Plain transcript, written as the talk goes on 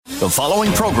The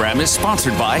following program is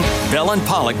sponsored by Bell &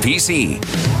 Pollock PC.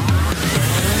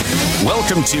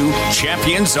 Welcome to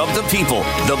Champions of the People,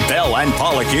 the Bell &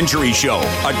 Pollock Injury Show.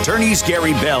 Attorneys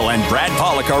Gary Bell and Brad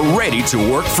Pollock are ready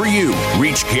to work for you.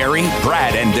 Reach Gary,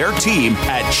 Brad, and their team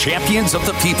at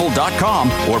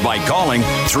championsofthepeople.com or by calling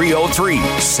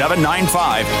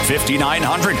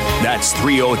 303-795-5900. That's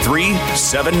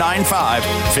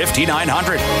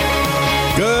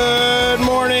 303-795-5900. Good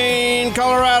morning,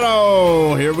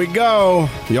 Colorado. Here we go.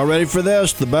 Y'all ready for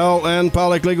this? The Bell &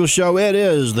 Pollock Legal Show. It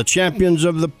is the Champions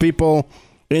of the People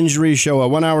Injury Show, a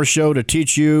 1-hour show to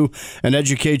teach you and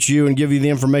educate you and give you the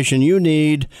information you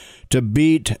need to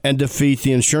beat and defeat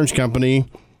the insurance company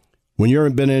when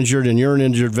you've been injured and you're an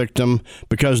injured victim,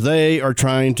 because they are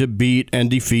trying to beat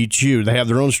and defeat you. They have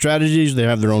their own strategies. They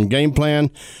have their own game plan.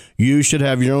 You should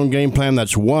have your own game plan.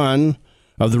 That's one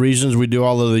of the reasons we do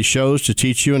all of these shows, to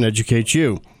teach you and educate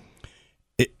you.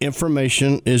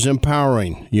 Information is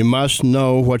empowering. You must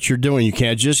know what you're doing. You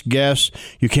can't just guess.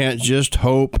 You can't just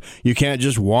hope. You can't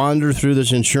just wander through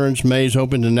this insurance maze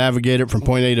hoping to navigate it from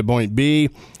point A to point B,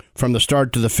 from the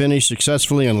start to the finish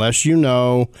successfully, unless you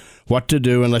know what to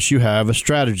do, unless you have a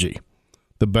strategy.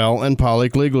 The Bell &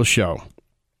 Pollock Legal Show.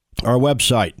 Our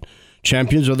website,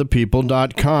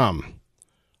 championsofthepeople.com.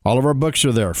 All of our books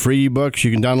are there, free books. You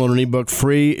can download an ebook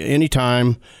free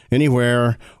anytime,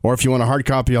 anywhere. Or if you want a hard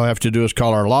copy, all you have to do is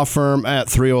call our law firm at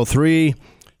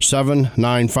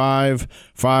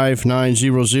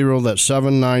 303-795-5900. That's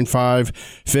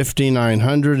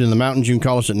 795-5900. In the mountains, you can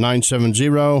call us at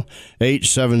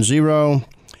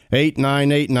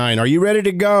 970-870-8989. Are you ready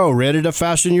to go? Ready to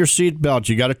fasten your seatbelt?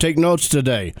 You got to take notes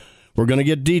today. We're going to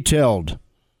get detailed.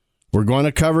 We're going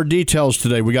to cover details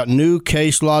today. We got new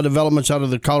case law developments out of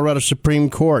the Colorado Supreme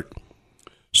Court.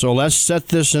 So let's set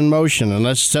this in motion and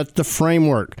let's set the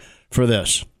framework for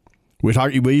this. We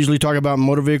usually talk about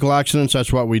motor vehicle accidents.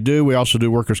 That's what we do. We also do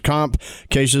workers' comp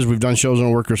cases. We've done shows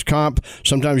on workers' comp.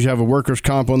 Sometimes you have a workers'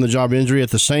 comp on the job injury at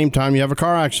the same time you have a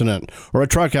car accident or a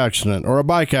truck accident or a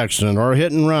bike accident or a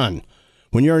hit and run.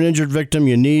 When you're an injured victim,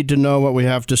 you need to know what we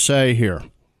have to say here.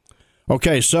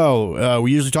 Okay, so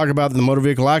we usually talk about the motor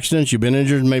vehicle accidents. You've been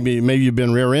injured, maybe you've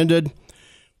been rear-ended.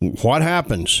 What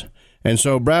happens? And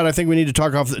so, Brad, I think we need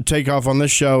to take off on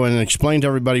this show and explain to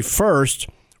everybody first.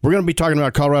 We're going to be talking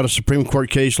about Colorado Supreme Court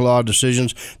case law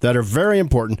decisions that are very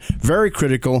important, very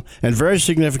critical, and very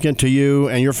significant to you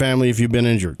and your family if you've been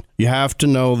injured. You have to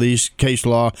know these case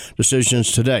law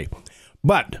decisions today.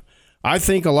 But I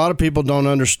think a lot of people don't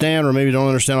understand, or maybe don't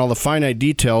understand all the finite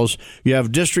details. You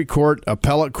have district court,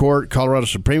 appellate court, Colorado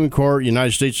Supreme Court,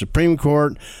 United States Supreme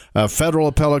Court, federal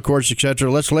appellate courts,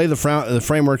 etc. Let's lay the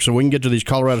framework so we can get to these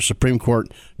Colorado Supreme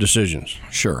Court decisions.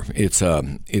 Sure. It's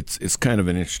kind of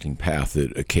an interesting path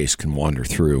that a case can wander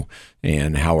through,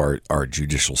 and how our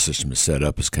judicial system is set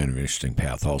up is kind of an interesting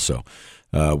path also.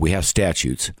 We have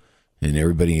statutes. And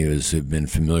everybody has been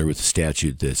familiar with the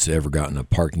statute that's ever gotten a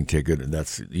parking ticket, and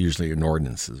that's usually an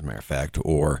ordinance, as a matter of fact,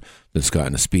 or that's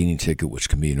gotten a speeding ticket, which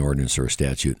can be an ordinance or a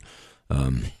statute.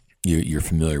 You're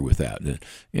familiar with that.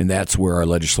 And that's where our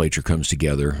legislature comes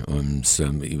together.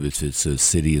 If it's a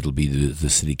city, it'll be the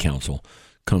city council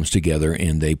comes together,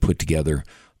 and they put together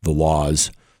the laws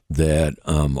that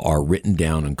are written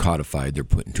down and codified. They're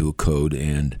put into a code,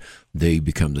 and they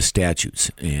become the statutes.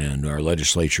 And our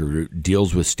legislature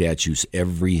deals with statutes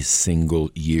every single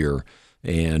year,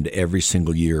 and every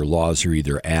single year laws are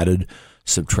either added,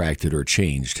 subtracted, or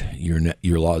changed.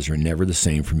 Your laws are never the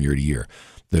same from year to year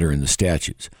that are in the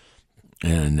statutes.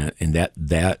 And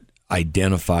that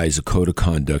identifies a code of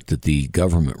conduct that the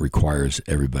government requires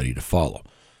everybody to follow.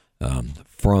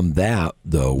 From that,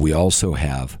 though, we also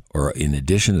have, or in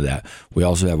addition to that, we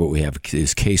also have what we have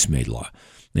is case-made law.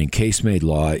 And case-made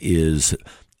law is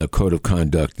a code of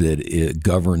conduct that it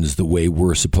governs the way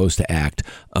we're supposed to act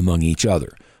among each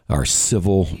other, our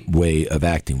civil way of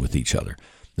acting with each other.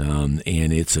 And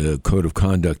it's a code of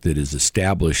conduct that is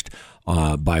established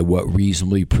by what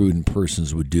reasonably prudent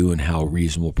persons would do, and how a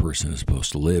reasonable person is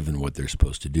supposed to live, and what they're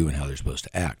supposed to do, and how they're supposed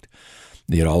to act.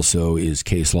 It also is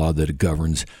case law that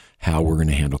governs how we're going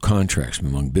to handle contracts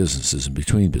among businesses and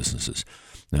between businesses.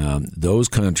 Those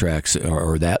contracts,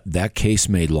 or that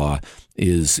case-made law,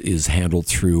 is handled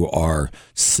through our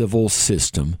civil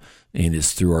system, and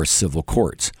is through our civil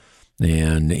courts.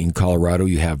 And in Colorado,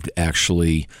 you have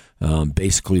actually,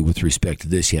 basically with respect to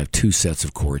this, you have two sets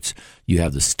of courts. You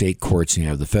have the state courts and you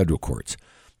have the federal courts.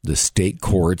 The state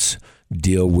courts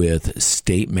deal with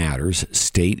state matters,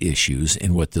 state issues,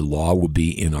 and what the law will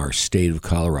be in our state of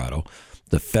Colorado.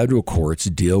 The federal courts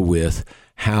deal with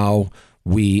how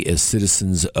we as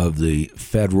citizens of the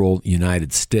federal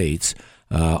United States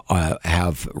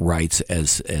have rights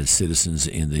as citizens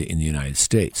in the United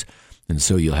States. And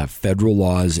so you'll have federal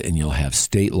laws, and you'll have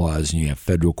state laws, and you have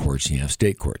federal courts, and you have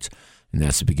state courts. And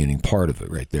that's the beginning part of it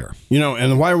right there.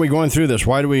 And why are we going through this?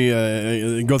 Why do we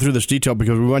go through this detail?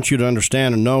 Because we want you to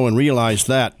understand and know and realize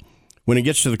that when it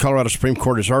gets to the Colorado Supreme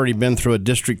Court, it's already been through a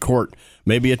district court,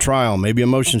 maybe a trial, maybe a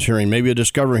motions hearing, maybe a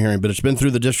discovery hearing, but it's been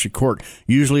through the district court,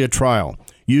 usually a trial,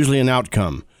 usually an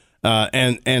outcome.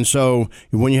 And so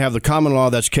when you have the common law,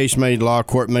 that's case-made law,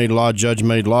 court-made law,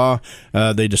 judge-made law.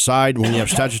 They decide. When you have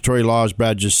statutory law, as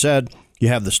Brad just said, you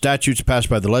have the statutes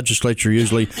passed by the legislature.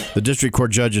 Usually the district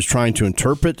court judge is trying to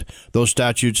interpret those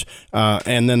statutes,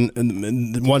 and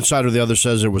then one side or the other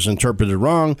says it was interpreted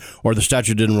wrong, or the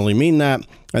statute didn't really mean that,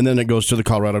 and then it goes to the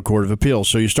Colorado Court of Appeals.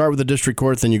 So you start with the district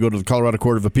court, then you go to the Colorado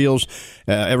Court of Appeals.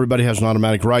 Everybody has an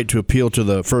automatic right to appeal to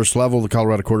the first level, the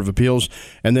Colorado Court of Appeals,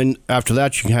 and then after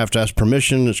that you have to ask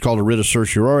permission. It's called a writ of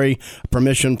certiorari,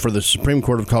 permission for the Supreme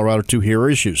Court of Colorado to hear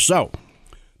issues. So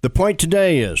the point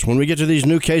today is, when we get to these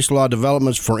new case law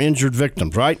developments for injured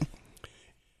victims, right?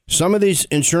 Some of these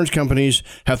insurance companies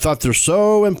have thought they're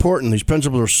so important, these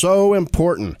principles are so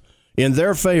important in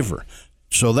their favor,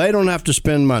 so they don't have to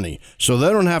spend money, so they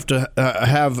don't have to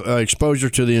have exposure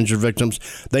to the injured victims.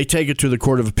 They take it to the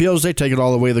Court of Appeals, they take it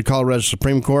all the way to the Colorado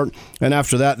Supreme Court, and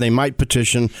after that they might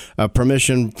petition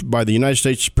permission by the United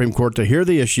States Supreme Court to hear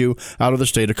the issue out of the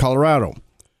state of Colorado.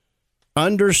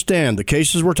 Understand, the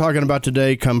cases we're talking about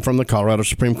today come from the Colorado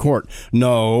Supreme Court.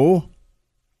 No,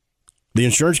 the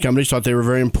insurance companies thought they were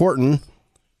very important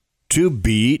to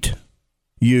beat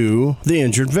you, the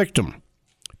injured victim,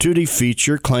 to defeat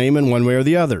your claim in one way or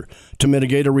the other, to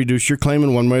mitigate or reduce your claim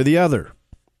in one way or the other.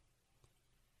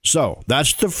 So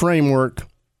that's the framework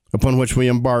upon which we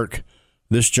embark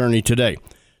this journey today.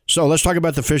 So let's talk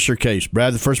about the Fisher case.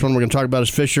 Brad, the first one we're going to talk about is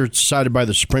Fisher. It's decided by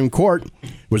the Supreme Court.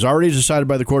 It was already decided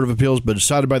by the Court of Appeals, but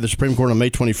decided by the Supreme Court on May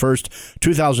 21st,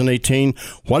 2018.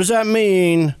 What does that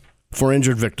mean for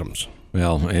injured victims?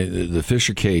 Well, the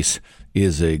Fisher case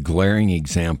is a glaring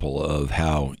example of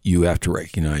how you have to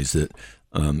recognize that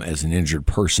as an injured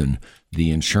person,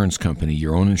 the insurance company,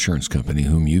 your own insurance company,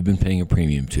 whom you've been paying a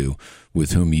premium to,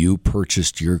 with whom you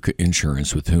purchased your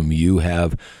insurance, with whom you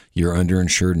have your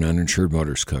underinsured and uninsured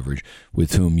motorist coverage,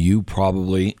 with whom you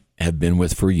probably have been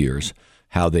with for years,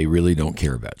 how they really don't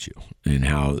care about you and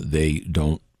how they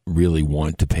don't really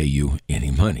want to pay you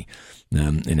any money,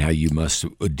 and how you must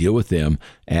deal with them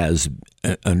as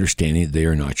understanding that they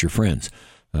are not your friends.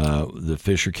 The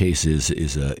Fisher case is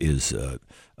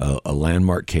a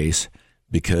landmark case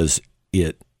because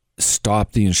it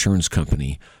stopped the insurance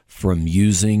company from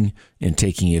using and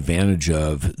taking advantage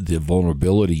of the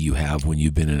vulnerability you have when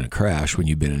you've been in a crash, when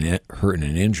you've been hurt in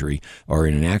an injury or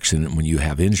in an accident, when you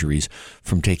have injuries,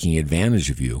 from taking advantage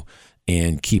of you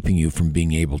and keeping you from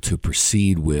being able to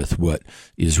proceed with what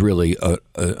is really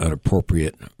an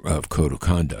appropriate code of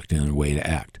conduct and a way to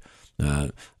act.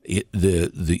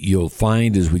 You'll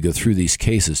find as we go through these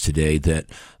cases today that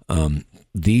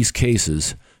these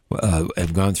cases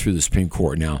have gone through the Supreme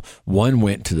Court. Now, one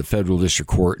went to the federal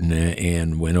district court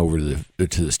and went over to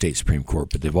the state Supreme Court,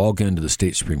 but they've all gone to the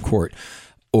state Supreme Court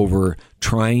over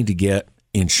trying to get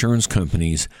insurance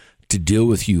companies to deal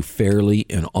with you fairly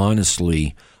and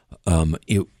honestly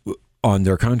on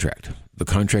their contract, the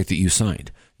contract that you signed.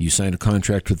 You signed a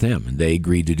contract with them, and they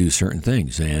agreed to do certain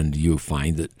things. And you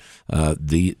find that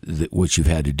what you've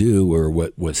had to do, or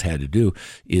what was had to do,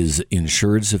 is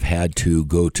insureds have had to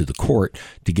go to the court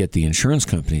to get the insurance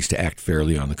companies to act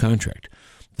fairly on the contract.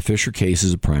 The Fisher case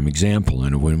is a prime example,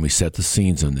 and when we set the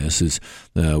scenes on this,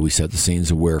 we set the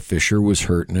scenes of where Fisher was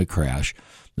hurt in a crash.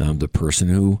 The person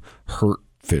who hurt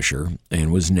Fisher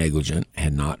and was negligent,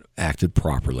 had not acted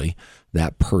properly.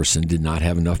 That person did not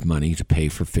have enough money to pay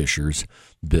for Fisher's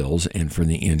bills and for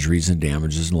the injuries and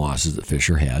damages and losses that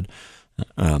Fisher had.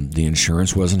 The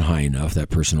insurance wasn't high enough. That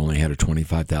person only had a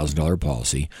 $25,000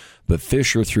 policy, but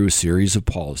Fisher, through a series of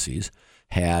policies,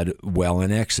 had well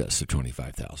in excess of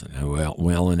 $25,000.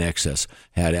 Well in excess,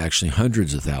 had actually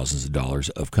hundreds of thousands of dollars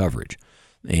of coverage.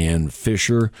 And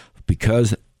Fisher,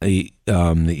 because he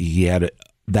had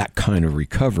that kind of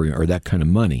recovery or that kind of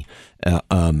money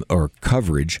or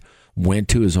coverage, went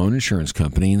to his own insurance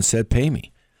company and said, pay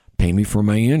me for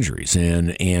my injuries,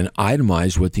 and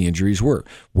itemized what the injuries were,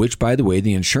 which, by the way,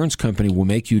 the insurance company will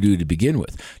make you do to begin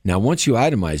with. Now, once you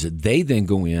itemize it, they then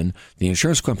go in, the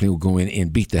insurance company will go in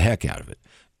and beat the heck out of it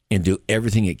and do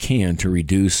everything it can to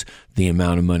reduce the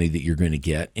amount of money that you're going to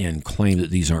get and claim that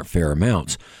these aren't fair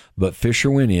amounts. But Fisher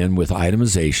went in with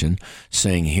itemization,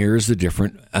 saying, here's the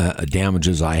different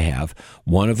damages I have,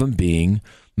 one of them being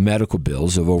medical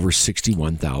bills of over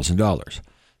 $61,000.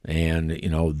 And,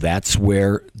 that's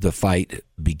where the fight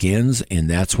begins, and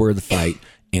that's where the fight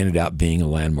ended up being a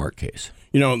landmark case.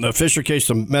 The Fisher case,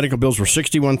 the medical bills were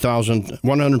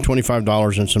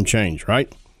 $61,125 and some change,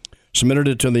 right? Submitted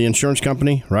it to the insurance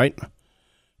company, right?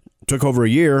 Took over a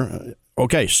year.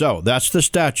 Okay, so that's the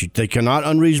statute. They cannot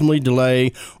unreasonably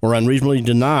delay or unreasonably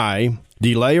deny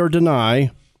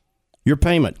your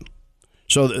payment.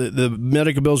 So the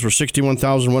medical bills were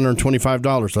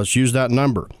 $61,125. Let's use that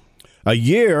number. A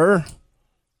year,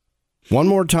 one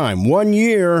more time, 1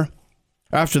 year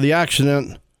after the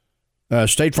accident,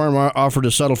 State Farm offered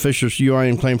to settle Fisher's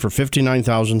UIN claim for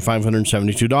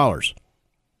 $59,572.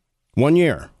 1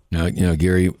 year. Now,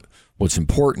 Gary, what's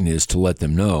important is to let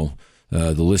them know,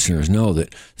 the listeners know,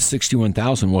 that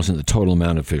 $61,000 wasn't the total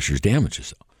amount of Fisher's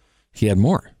damages. He had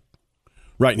more.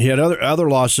 Right, he had other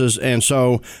losses, and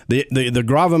so the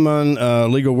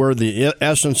gravamen legal word, the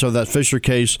essence of that Fisher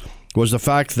case was the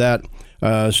fact that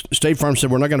State Farm said,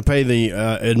 we're not going to pay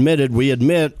the we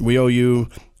admit we owe you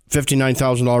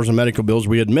 $59,000 in medical bills.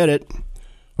 We admit it.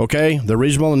 Okay, they're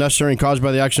reasonable and necessary and caused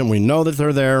by the accident. We know that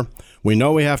they're there. We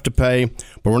know we have to pay,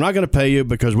 but we're not going to pay you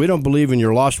because we don't believe in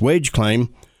your lost wage claim.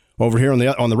 Over here on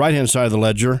the right-hand side of the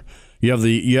ledger, you have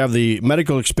the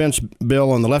medical expense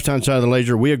bill on the left-hand side of the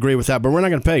ledger. We agree with that, but we're not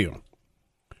going to pay you.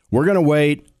 We're going to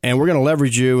wait, and we're going to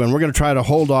leverage you, and we're going to try to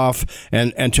hold off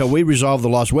until we resolve the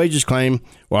lost wages claim.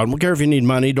 Well, I don't care if you need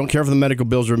money. Don't care if the medical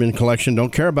bills are in collection.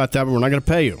 Don't care about that, but we're not going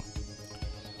to pay you.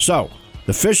 So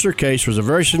the Fisher case was a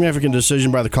very significant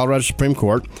decision by the Colorado Supreme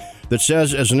Court that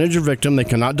says, as an injured victim, they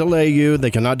cannot delay you.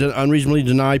 They cannot unreasonably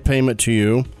deny payment to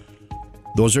you.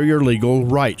 Those are your legal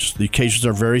rights. The cases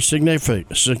are very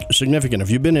significant. If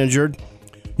you've been injured,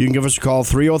 you can give us a call,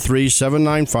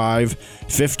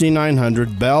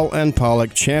 303-795-5900, Bell and Pollock,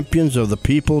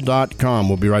 championsofthepeople.com.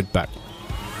 We'll be right back.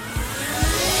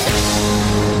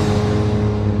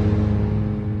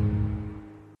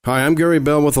 Hi, I'm Gary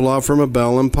Bell with the law firm of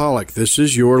Bell and Pollock. This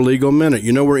is your Legal Minute.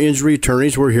 We're injury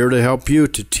attorneys. We're here to help you,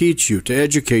 to teach you, to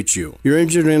educate you. You're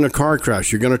injured in a car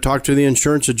crash. You're going to talk to the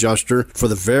insurance adjuster for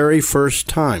the very first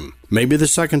time. Maybe the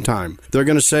second time. They're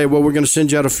going to say, well, we're going to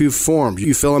send you out a few forms.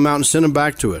 You fill them out and send them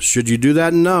back to us. Should you do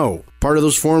that? No. Part of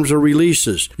those forms are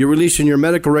releases. You're releasing your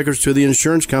medical records to the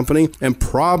insurance company, and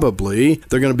probably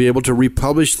they're going to be able to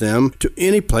republish them to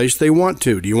any place they want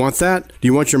to. Do you want that? Do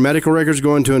you want your medical records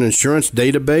going to an insurance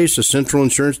database, a central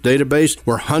insurance database,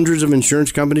 where hundreds of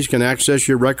insurance companies can access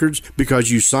your records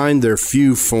because you signed their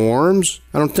few forms?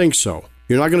 I don't think so.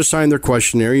 You're not going to sign their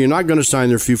questionnaire. You're not going to sign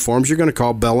their few forms. You're going to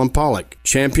call Bell and Pollock.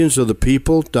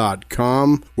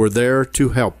 Championsofthepeople.com. We're there to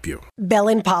help you. Bell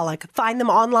and Pollock. Find them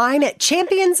online at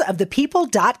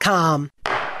championsofthepeople.com.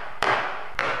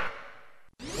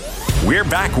 We're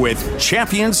back with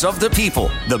Champions of the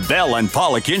People, the Bell and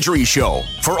Pollock Injury Show.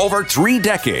 For over 3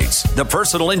 decades, the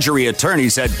personal injury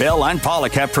attorneys at Bell and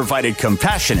Pollock have provided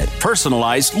compassionate,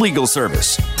 personalized legal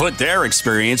service. Put their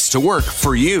experience to work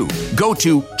for you. Go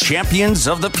to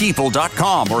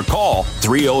championsofthepeople.com or call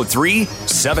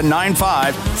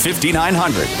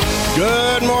 303-795-5900.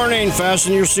 Good morning.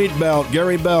 Fasten your seatbelt.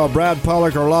 Gary Bell, Brad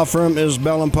Pollock. Our law firm is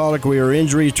Bell and Pollock. We are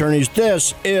injury attorneys.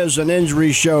 This is an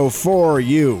injury show for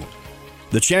you.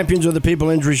 The Champions of the People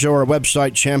Injury Show, our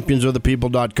website,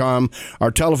 championsofthepeople.com.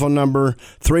 Our telephone number,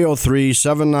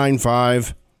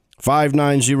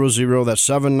 303-795-5900. That's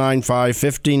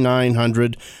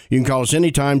 795-5900. You can call us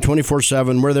anytime,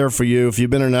 24/7. We're there for you. If you've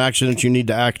been in an accident, you need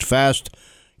to act fast.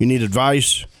 You need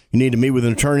advice. You need to meet with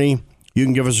an attorney. You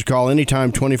can give us a call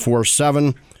anytime,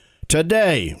 24/7.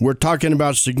 Today, we're talking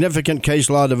about significant case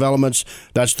law developments.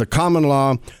 That's the common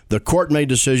law, the court-made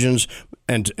decisions,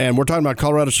 and we're talking about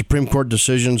Colorado Supreme Court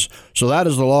decisions. So that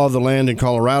is the law of the land in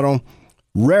Colorado.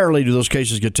 Rarely do those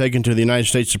cases get taken to the United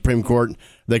States Supreme Court.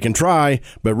 They can try,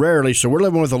 but rarely. So we're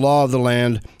living with the law of the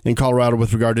land in Colorado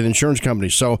with regard to the insurance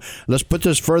companies. So let's put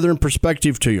this further in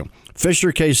perspective to you.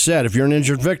 Fisher case said, if you're an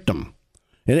injured victim,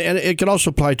 and it could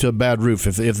also apply to a bad roof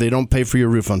if they don't pay for your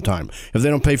roof on time, if they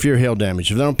don't pay for your hail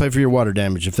damage, if they don't pay for your water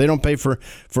damage, if they don't pay for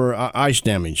ice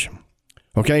damage.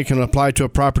 Okay, it can apply to a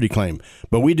property claim.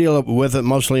 But we deal with it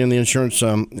mostly in the insurance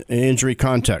injury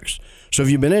context. So if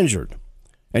you've been injured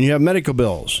and you have medical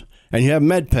bills and you have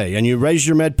med pay and you raise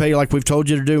your med pay like we've told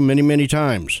you to do many, many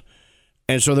times,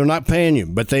 and so they're not paying you,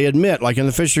 but they admit, like in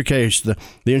the Fisher case, the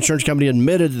insurance company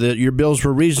admitted that your bills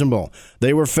were reasonable.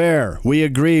 They were fair. We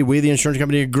agree. We, the insurance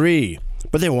company, agree.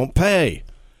 But they won't pay.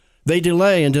 They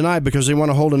delay and deny because they want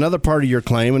to hold another part of your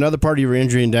claim, another part of your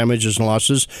injury and damages and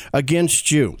losses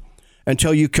against you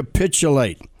until you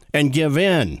capitulate and give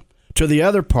in to the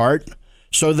other part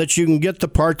so that you can get the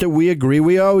part that we agree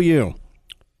we owe you.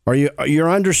 You're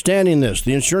understanding this?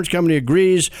 The insurance company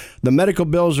agrees the medical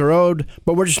bills are owed,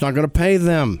 but we're just not going to pay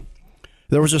them.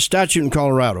 There was a statute in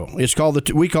Colorado. It's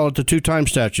called we call it the two-time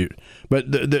statute.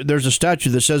 But there's a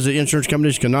statute that says the insurance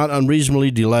companies cannot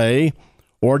unreasonably delay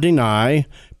or deny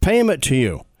payment to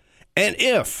you. And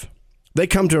if they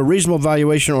come to a reasonable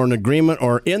valuation or an agreement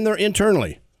or in there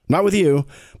internally, not with you,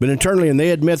 but internally, and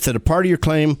they admit that a part of your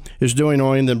claim is due and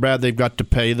owing, then, Brad, they've got to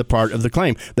pay the part of the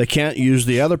claim. They can't use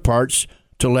the other parts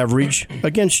to leverage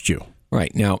against you.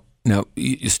 Right. Now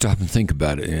you stop and think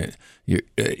about it.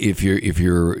 If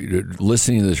you're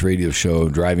listening to this radio show,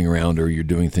 driving around, or you're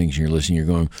doing things and you're listening, you're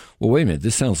going, well, wait a minute,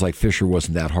 this sounds like Fisher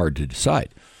wasn't that hard to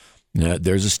decide. Now,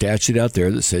 there's a statute out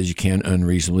there that says you can't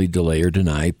unreasonably delay or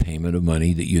deny payment of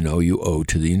money that you know you owe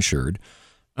to the insured.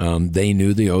 They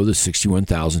knew they owe the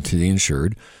 $61,000 to the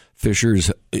insured.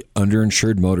 Fisher's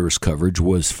underinsured motorist coverage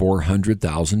was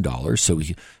 $400,000, so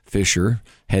Fisher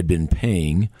had been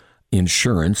paying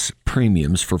insurance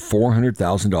premiums for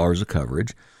 $400,000 of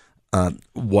coverage.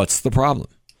 What's the problem?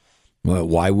 Well,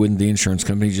 why wouldn't the insurance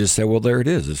company just say, well, there it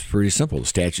is? It's pretty simple. The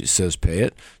statute says pay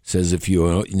it. It says if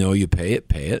you know you pay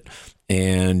it.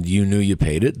 And you knew you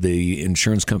paid it. The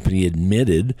insurance company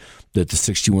admitted that the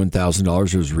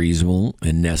 $61,000 was reasonable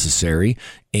and necessary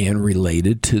and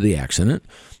related to the accident.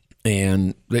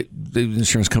 And the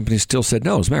insurance company still said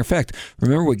no. As a matter of fact,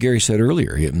 remember what Gary said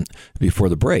earlier before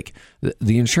the break.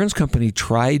 The insurance company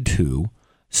tried to,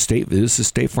 this is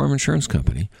State Farm Insurance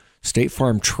Company, State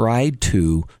Farm tried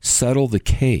to settle the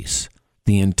case,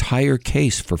 the entire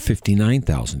case, for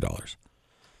 $59,000,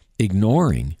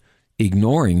 ignoring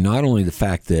not only the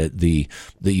fact that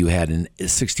you had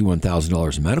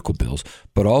 $61,000 in medical bills,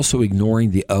 but also ignoring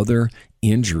the other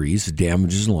injuries,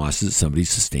 damages, and losses that somebody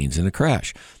sustains in a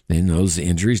crash. And those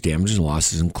injuries, damages, and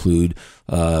losses include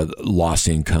lost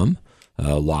income,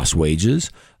 lost wages,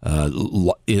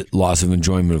 loss of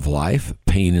enjoyment of life,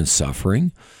 pain and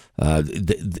suffering.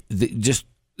 The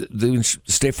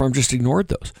State Farm just ignored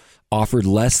those, offered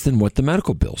less than what the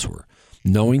medical bills were,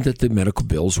 knowing that the medical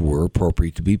bills were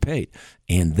appropriate to be paid.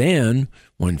 And then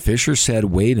when Fisher said,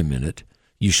 wait a minute,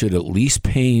 you should at least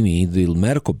pay me the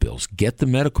medical bills, get the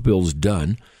medical bills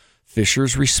done,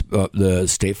 the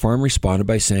State Farm responded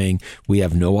by saying, we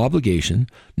have no obligation,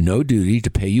 no duty to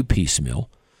pay you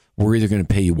piecemeal. We're either going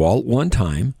to pay you all at one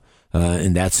time,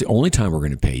 and that's the only time we're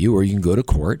going to pay you, or you can go to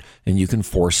court and you can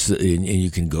and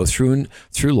you can go through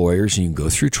lawyers and you can go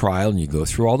through trial and you go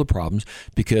through all the problems,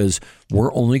 because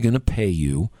we're only going to pay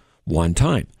you one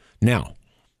time. Now,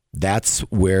 that's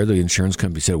where the insurance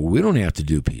company said, well, we don't have to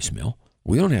do piecemeal.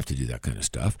 We don't have to do that kind of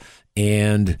stuff.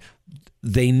 And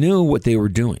they knew what they were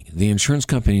doing. The insurance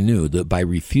company knew that by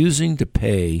refusing to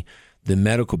pay the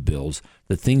medical bills,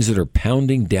 the things that are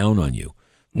pounding down on you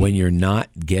when you're not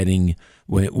getting,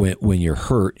 when you're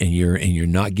hurt and you're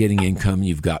not getting income,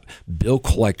 you've got bill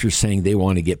collectors saying they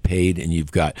want to get paid, and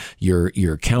you've got your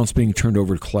accounts being turned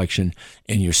over to collection,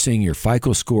 and you're seeing your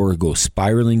FICO score go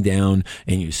spiraling down,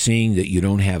 and you're seeing that you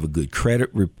don't have a good credit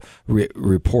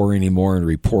rapport anymore and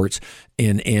reports.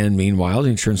 And meanwhile,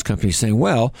 the insurance company is saying,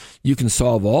 well, you can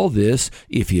solve all this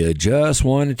if you just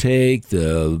want to take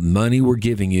the money we're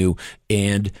giving you,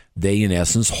 and they, in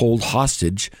essence, hold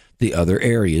hostage the other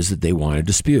areas that they want to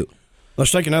dispute. Let's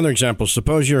take another example.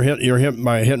 Suppose you're hit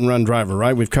by a hit-and-run driver,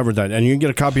 right? We've covered that. And you can get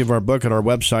a copy of our book at our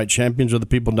website,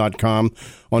 championsofthepeople.com,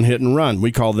 on hit and run.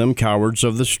 We call them cowards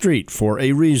of the street for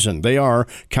a reason. They are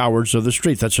cowards of the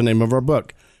street. That's the name of our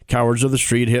book, Cowards of the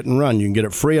Street, Hit and Run. You can get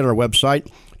it free at our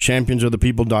website,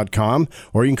 championsofthepeople.com,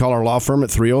 or you can call our law firm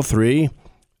at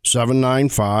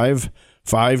 303-795-5900,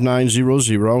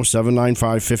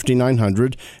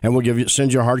 795-5900, and we'll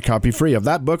send you a hard copy free of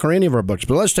that book or any of our books.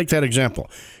 But let's take that example.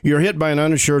 You're hit by an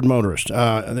uninsured motorist.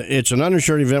 It's an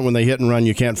uninsured event. When they hit and run,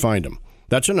 you can't find them.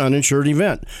 That's an uninsured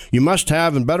event. You must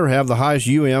have and better have the highest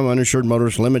uninsured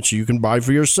motorist limits you can buy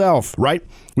for yourself, right?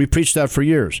 We preached that for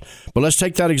years. But let's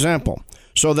take that example.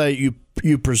 So that you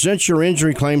present your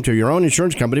injury claim to your own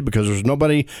insurance company, because there's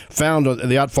nobody found,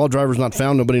 the at-fault driver's not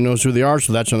found, nobody knows who they are,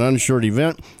 so that's an uninsured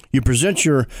event. You present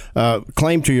your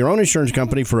claim to your own insurance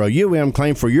company for a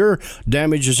claim for your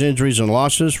damages, injuries, and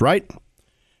losses, right?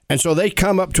 And so they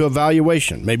come up to a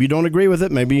valuation. Maybe you don't agree with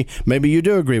it, maybe you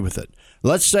do agree with it.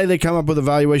 Let's say they come up with a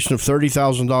valuation of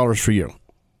 $30,000 for you.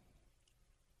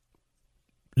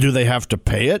 Do they have to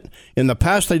pay it? In the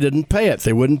past, they didn't pay it.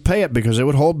 They wouldn't pay it because they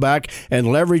would hold back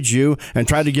and leverage you and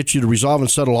try to get you to resolve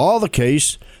and settle all the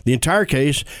case, the entire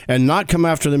case, and not come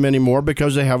after them anymore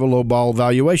because they have a low ball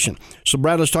valuation. So,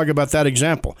 Brad, let's talk about that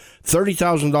example.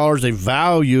 $30,000, they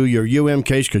value your UM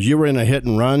case because you were in a hit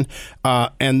and run,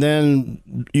 and then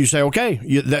you say, okay,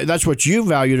 that's what you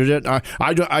valued it at.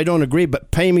 I don't agree,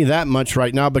 but pay me that much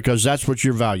right now because that's what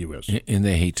your value is. And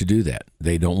they hate to do that.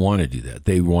 They don't want to do that.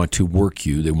 They want to work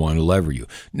you. They want to lever you.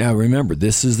 Now, remember,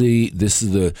 this is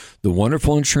the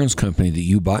wonderful insurance company that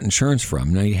you bought insurance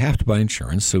from. Now, you have to buy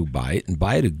insurance, so buy it, and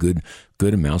buy it a good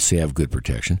amount so you have good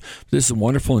protection. This is a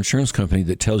wonderful insurance company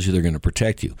that tells you they're going to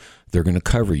protect you. They're going to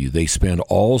cover you. They spend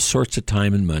all sorts of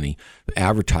time and money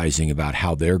advertising about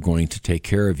how they're going to take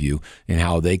care of you and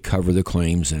how they cover the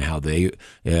claims and how they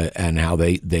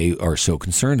are so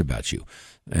concerned about you.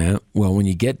 Well, when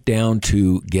you get down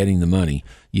to getting the money,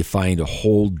 you find a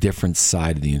whole different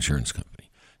side of the insurance company.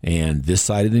 And this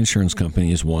side of the insurance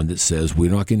company is one that says,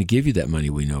 we're not going to give you that money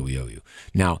we know we owe you.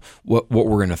 Now, what we're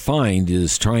going to find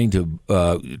is trying to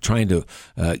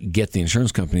get the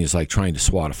insurance company is like trying to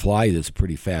swat a fly that's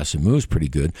pretty fast and moves pretty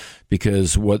good,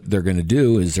 because what they're going to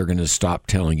do is they're going to stop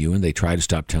telling you, and they try to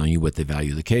stop telling you what they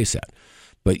value the case at.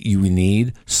 But you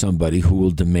need somebody who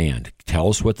will demand, tell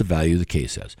us what the value of the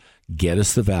case is. Get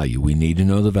us the value. We need to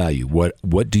know the value.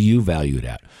 What do you value it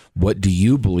at? What do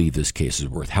you believe this case is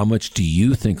worth? How much do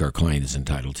you think our client is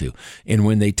entitled to? And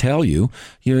when they tell you,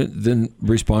 then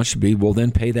response should be, well,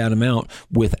 then pay that amount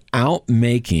without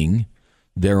making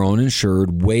their own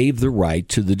insured waive the right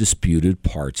to the disputed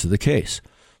parts of the case.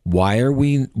 Why are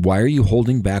you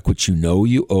holding back what you know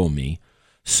you owe me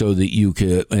so that you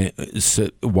could,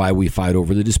 why we fight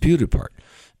over the disputed part?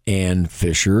 And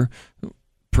Fisher,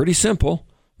 pretty simple.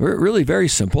 Really very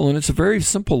simple, and it's a very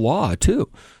simple law,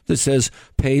 too, that says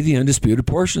pay the undisputed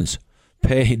portions.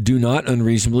 Do not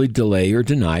unreasonably delay or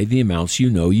deny the amounts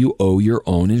you know you owe your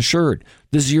own insured.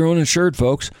 This is your own insured,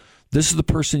 folks. This is the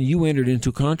person you entered into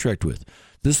a contract with.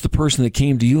 This is the person that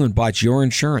came to you and bought your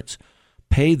insurance.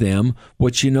 Pay them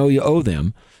what you know you owe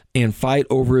them and fight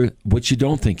over what you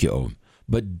don't think you owe them.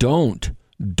 But don't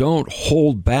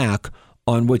hold back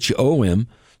on what you owe him,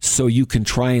 so you can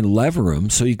try and lever them,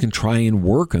 so you can try and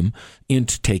work them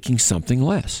into taking something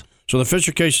less. So the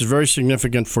Fisher case is very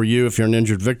significant for you if you're an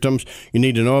injured victim. You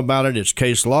need to know about it. It's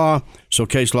case law. So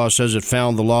case law says it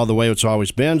found the law the way it's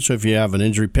always been. So if you have an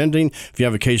injury pending, if you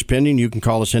have a case pending, you can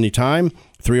call us anytime,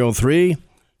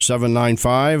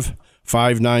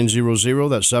 303-795-5900.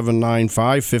 That's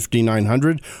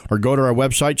 795-5900. Or go to our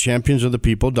website,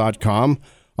 championsofthepeople.com.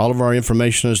 All of our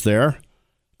information is there.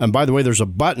 And by the way, there's a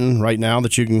button right now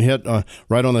that you can hit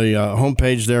right on the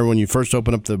homepage there when you first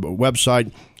open up the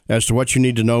website as to what you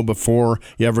need to know before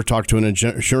you ever talk to an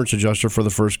insurance adjuster for the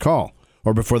first call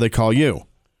or before they call you.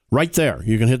 Right there,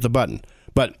 you can hit the button.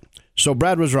 But so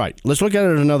Brad was right. Let's look at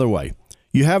it another way.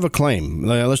 You have a claim.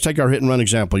 Let's take our hit and run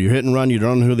example. You hit and run. You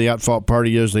don't know who the at-fault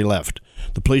party is. They left.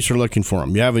 The police are looking for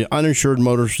them. You have an uninsured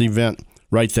motorist event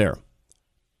right there.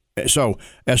 So,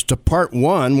 as to part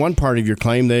one part of your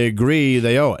claim, they agree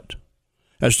they owe it.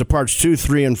 As to parts 2,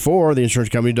 3, and 4, the insurance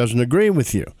company doesn't agree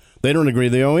with you. They don't agree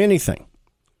they owe anything.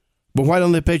 But why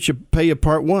don't they pay you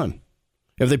part 1?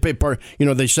 If they pay part,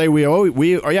 they say we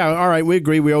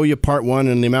agree we owe you part 1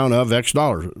 in the amount of X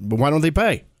dollars. But why don't they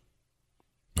pay?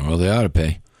 Well, they ought to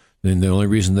pay. Then the only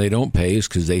reason they don't pay is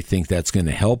because they think that's going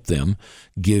to help them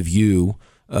give you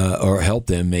or help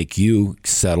them make you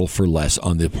settle for less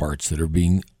on the parts that are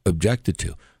being objected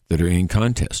to, that are in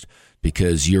contest,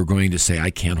 because you're going to say, I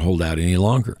can't hold out any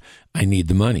longer. I need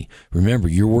the money. Remember,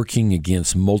 you're working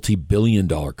against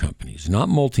multi-billion-dollar companies, not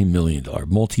multi-million-dollar,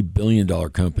 multi-billion-dollar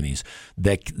companies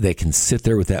that can sit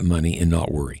there with that money and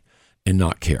not worry and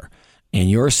not care. And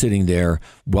you're sitting there,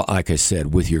 well, like I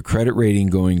said, with your credit rating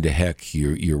going to heck.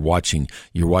 You're watching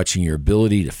your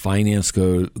ability to finance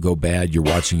go bad. You're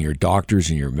watching your doctors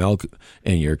and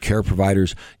your care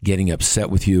providers getting upset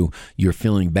with you. You're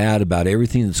feeling bad about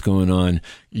everything that's going on.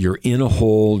 You're in a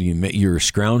hole. You're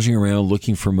scrounging around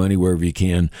looking for money wherever you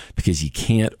can because you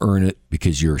can't earn it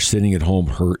because you're sitting at home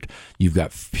hurt. You've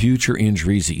got future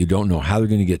injuries that you don't know how they're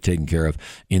going to get taken care of.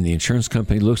 And the insurance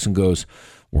company looks and goes,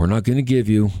 we're not going to give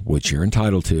you what you're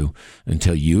entitled to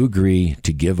until you agree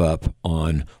to give up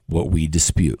on what we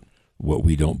dispute, what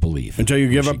we don't believe. Until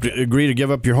you agree to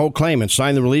give up your whole claim and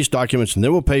sign the release documents, and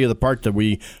then we'll pay you the part that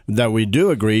we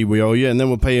do agree we owe you, and then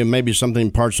we'll pay you maybe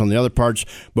something parts on the other parts,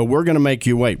 but we're going to make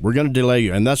you wait. We're going to delay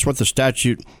you, and that's what the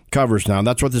statute covers now.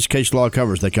 That's what this case law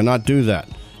covers. They cannot do that.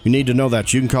 You need to know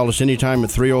that. You can call us anytime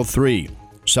at 303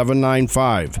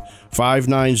 795-5900,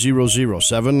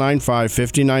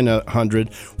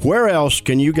 795-5900. Where else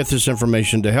can you get this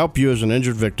information to help you as an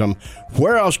injured victim?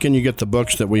 Where else can you get the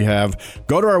books that we have?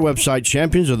 Go to our website,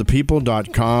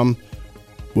 championsofthepeople.com.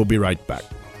 We'll be right back.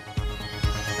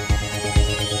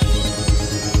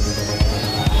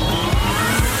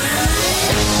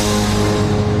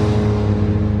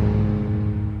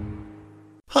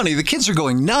 Honey, the kids are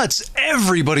going nuts.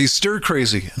 Everybody's stir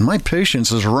crazy, and my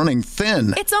patience is running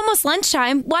thin. It's almost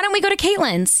lunchtime. Why don't we go to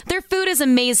Caitlin's? Their food is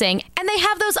amazing, and they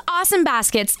have those awesome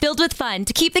baskets filled with fun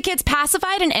to keep the kids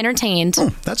pacified and entertained. Oh,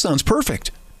 that sounds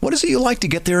perfect. What is it you like to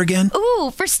get there again?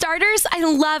 Ooh, for starters, I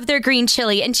love their green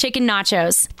chili and chicken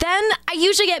nachos. Then, I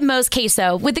usually get Moe's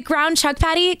queso with the ground chuck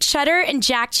patty, cheddar, and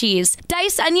jack cheese,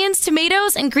 diced onions,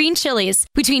 tomatoes, and green chilies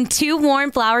between 2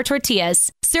 warm flour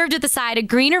tortillas, served with a side of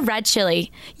green or red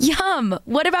chili. Yum!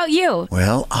 What about you?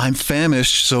 Well, I'm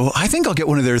famished, so I think I'll get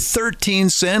one of their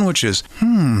 13 sandwiches.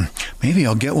 Maybe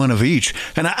I'll get one of each.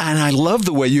 And I love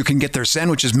the way you can get their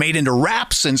sandwiches made into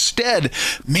wraps instead.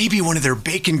 Maybe one of their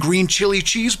bacon green chili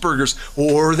cheeseburgers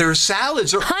or their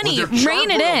salads. Honey, or their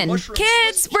rein it in.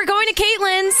 Kids, we're going to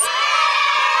Caitlin's.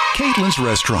 Caitlin's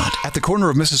Restaurant at the corner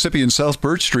of Mississippi and South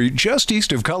Birch Street, just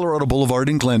east of Colorado Boulevard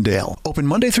in Glendale. Open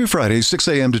Monday through Friday, 6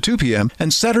 a.m. to 2 p.m.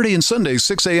 and Saturday and Sunday,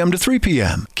 6 a.m. to 3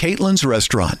 p.m. Caitlin's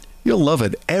Restaurant. You'll love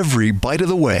it every bite of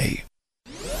the way.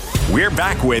 We're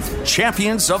back with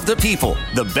Champions of the People,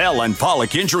 the Bell and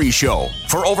Pollock Injury Show.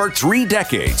 For over 3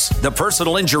 decades, the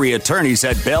personal injury attorneys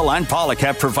at Bell and Pollock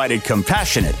have provided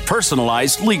compassionate,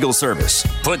 personalized legal service.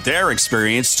 Put their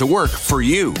experience to work for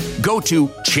you. Go to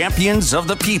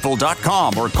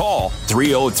championsofthepeople.com or call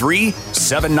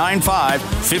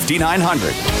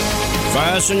 303-795-5900.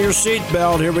 Fasten your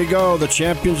seatbelt. Here we go. The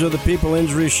Champions of the People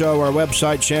Injury Show. Our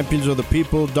website,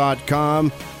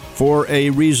 championsofthepeople.com, for a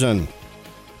reason.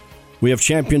 We have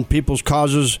championed people's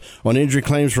causes on injury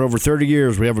claims for over 30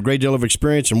 years. We have a great deal of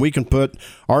experience, and we can put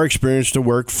our experience to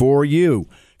work for you.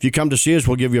 If you come to see us,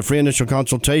 we'll give you a free initial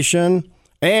consultation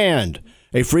and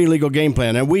a free legal game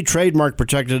plan. And we trademark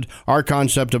protected our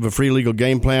concept of a free legal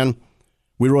game plan.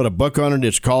 We wrote a book on it.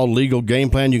 It's called Legal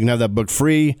Game Plan. You can have that book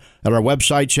free at our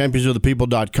website,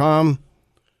 championsofthepeople.com.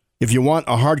 If you want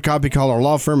a hard copy, call our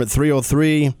law firm at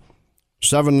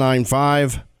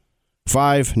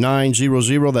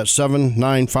 303-795-5900. That's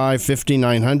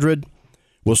 795-5900.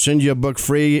 We'll send you a book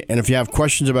free, and if you have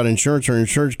questions about insurance or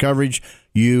insurance coverage,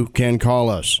 you can call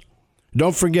us.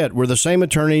 Don't forget, we're the same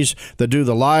attorneys that do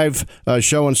the live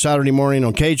show on Saturday morning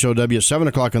on KHOW at 7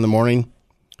 o'clock in the morning.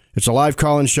 It's a live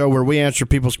call-in show where we answer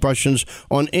people's questions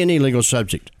on any legal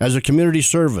subject as a community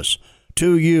service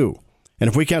to you. And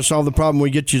if we can't solve the problem, we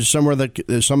get you somewhere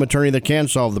that some attorney that can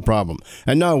solve the problem.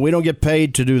 And no, we don't get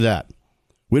paid to do that.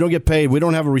 We don't get paid. We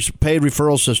don't have a paid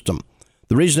referral system.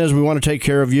 The reason is we want to take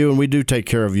care of you, and we do take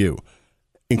care of you,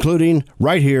 including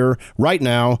right here, right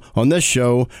now, on this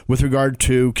show with regard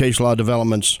to case law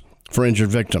developments for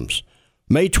injured victims.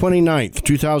 May 29th,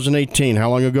 2018. How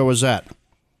long ago was that?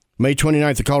 May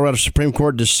 29th, the Colorado Supreme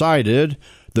Court decided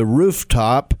the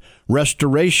Rooftop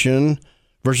Restoration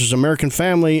versus American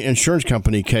Family Insurance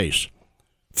Company case.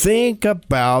 Think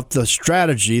about the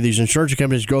strategy these insurance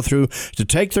companies go through to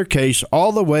take their case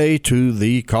all the way to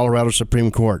the Colorado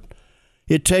Supreme Court.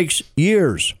 It takes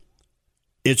years.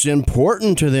 It's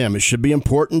important to them. It should be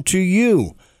important to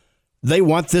you. They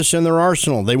want this in their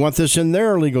arsenal. They want this in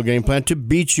their legal game plan to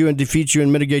beat you and defeat you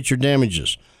and mitigate your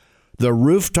damages. The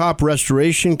Rooftop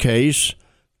Restoration case,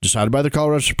 decided by the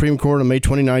Colorado Supreme Court on May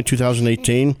 29,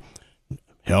 2018,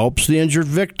 helps the injured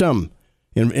victim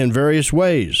in various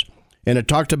ways. And it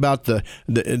talked about the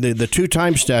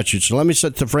 2-time statute. So let me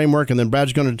set the framework, and then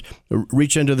Brad's going to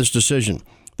reach into this decision.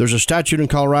 There's a statute in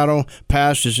Colorado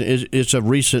passed. It's of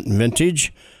recent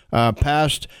vintage,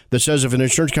 passed that says if an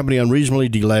insurance company unreasonably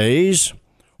delays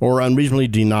or unreasonably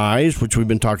denies, which we've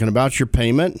been talking about, your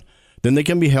payment, then they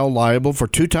can be held liable for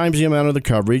 2 times the amount of the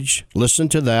coverage. Listen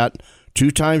to that.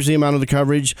 2 times the amount of the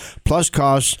coverage, plus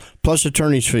costs, plus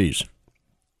attorney's fees.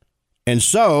 And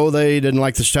so they didn't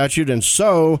like the statute, and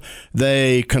so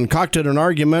they concocted an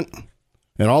argument,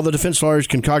 and all the defense lawyers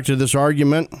concocted this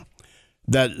argument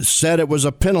that said it was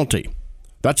a penalty.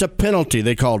 That's a penalty,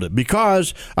 they called it,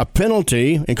 because a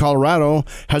penalty in Colorado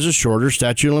has a shorter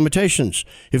statute of limitations.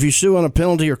 If you sue on a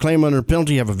penalty or claim under a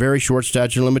penalty, you have a very short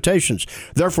statute of limitations.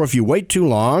 Therefore, if you wait too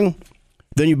long,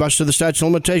 then you busted the statute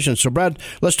of limitations. So, Brad,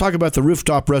 let's talk about the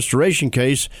Rooftop Restoration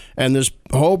case and this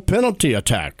whole penalty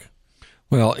attack.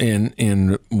 Well,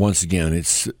 and once again,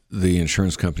 it's the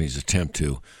insurance company's attempt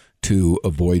to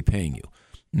avoid paying you.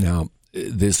 Now,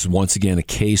 this is once again a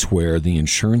case where the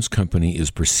insurance company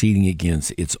is proceeding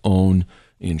against its own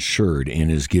insured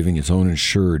and is giving its own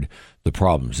insured the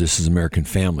problems. This is American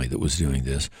Family that was doing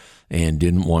this and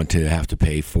didn't want to have to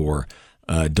pay for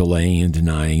delaying and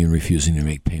denying and refusing to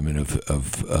make payment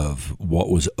of what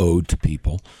was owed to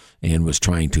people, and was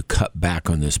trying to cut back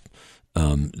on this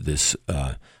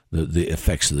the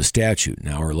effects of the statute.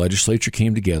 Now, our legislature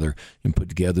came together and put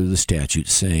together the statute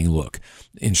saying, look,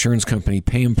 insurance company,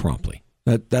 pay them promptly.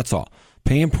 That's all.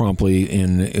 Pay them promptly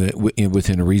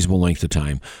within a reasonable length of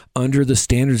time under the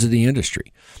standards of the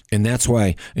industry. And that's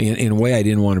why, in a way, I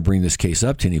didn't want to bring this case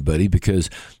up to anybody,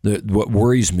 because what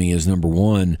worries me is, number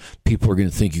one, people are going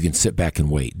to think you can sit back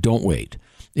and wait. Don't wait.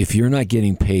 If you're not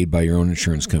getting paid by your own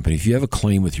insurance company, if you have a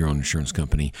claim with your own insurance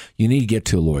company, you need to get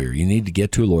to a lawyer. You need to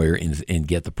get to a lawyer and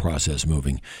get the process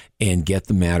moving and get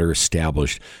the matter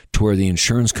established to where the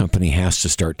insurance company has to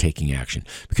start taking action.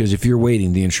 Because if you're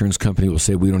waiting, the insurance company will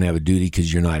say, we don't have a duty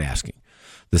because you're not asking.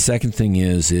 The second thing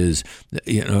is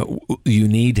you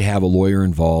need to have a lawyer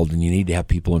involved, and you need to have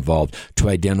people involved to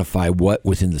identify what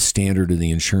within the standard of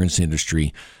the insurance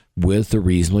industry, with a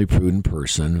reasonably prudent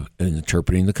person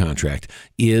interpreting the contract,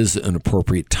 is an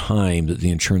appropriate time that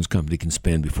the insurance company can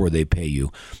spend before they pay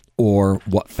you, or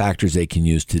what factors they can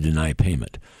use to deny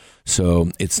payment.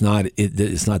 So it's not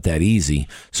that easy.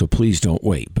 So please don't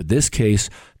wait. But this case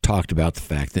talked about the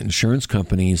fact that insurance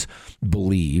companies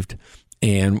believed,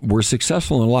 and were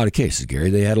successful in a lot of cases, Gary.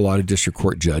 They had a lot of district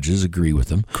court judges agree with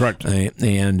them. Correct.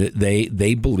 And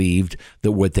they believed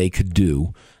that what they could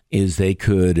do is they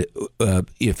could,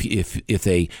 if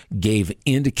they gave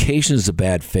indications of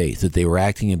bad faith, that they were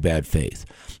acting in bad faith,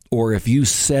 or if you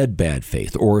said bad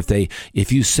faith, or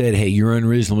if you said, hey, you're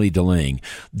unreasonably delaying,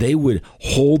 they would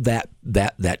hold that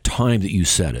time that you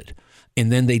said it,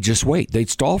 and then they just wait. They'd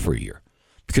stall for a year,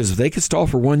 because if they could stall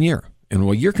for 1 year, and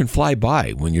a year can fly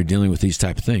by when you're dealing with these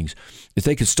type of things. If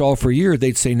they could stall for a year,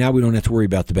 they'd say, now we don't have to worry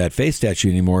about the bad faith statute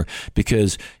anymore,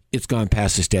 because it's gone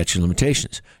past the statute of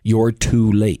limitations. You're too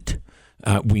late.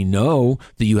 We know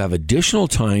that you have additional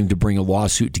time to bring a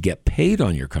lawsuit to get paid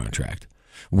on your contract.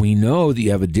 We know that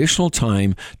you have additional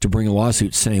time to bring a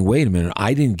lawsuit saying, wait a minute,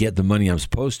 I didn't get the money I'm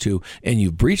supposed to, and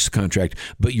you've breached the contract,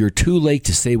 but you're too late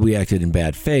to say we acted in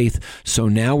bad faith, so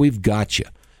now we've got you,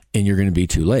 and you're going to be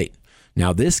too late.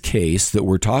 Now, this case that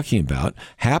we're talking about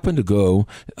happened to go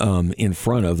in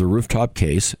front of the rooftop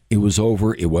case. It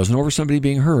wasn't over somebody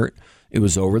being hurt. It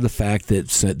was over the fact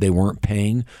that they weren't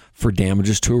paying for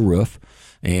damages to a roof.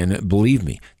 And believe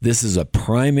me, this is a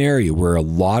prime area where a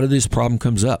lot of this problem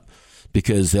comes up,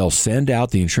 because the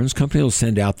insurance company will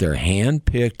send out their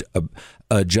hand-picked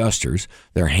adjusters,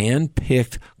 their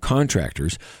hand-picked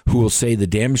contractors, who will say the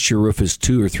damage to your roof is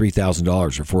 $2,000 or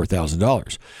 $3,000 or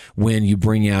 $4,000. When you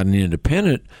bring out an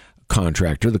independent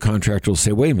contractor, the contractor will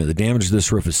say, wait a minute, the damage to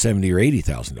this roof is $70,000 or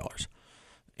 $80,000.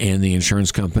 And the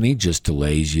insurance company just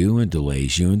delays you and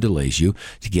delays you and delays you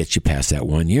to get you past that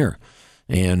 1 year.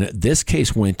 And this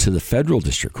case went to the federal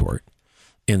district court.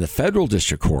 And the federal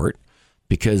district court,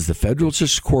 because the federal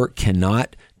district court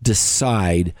cannot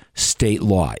decide state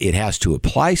law. It has to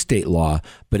apply state law,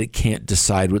 but it can't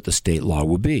decide what the state law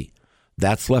will be.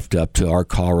 That's left up to our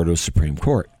Colorado Supreme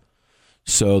Court.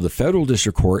 So the federal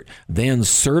district court then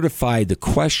certified the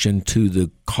question to the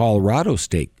Colorado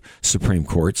State Supreme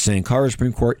Court, saying, Colorado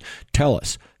Supreme Court, tell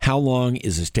us, how long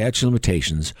is the statute of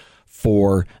limitations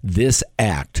for this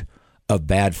act of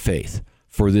bad faith,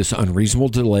 for this unreasonable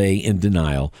delay and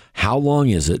denial? How long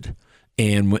is it?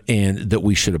 And that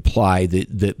we should apply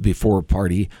that before a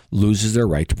party loses their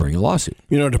right to bring a lawsuit.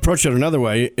 To approach it another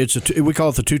way, we call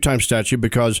it the two-time statute,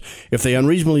 because if they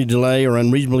unreasonably delay or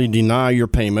unreasonably deny your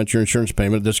payment, your insurance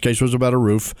payment, this case was about a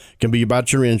roof, it can be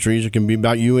about your injuries, it can be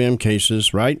about UM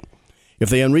cases, right? If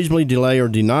they unreasonably delay or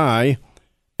deny,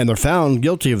 and they're found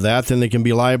guilty of that, then they can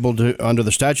be liable under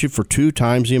the statute for 2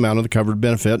 times the amount of the covered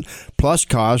benefit, plus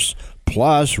costs,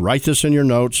 plus, write this in your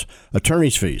notes,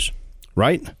 attorney's fees,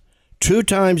 right? 2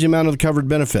 times the amount of the covered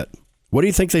benefit. What do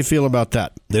you think they feel about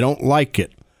that? They don't like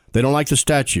it. They don't like the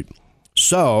statute.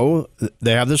 So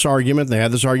they have this argument. They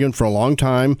had this argument for a long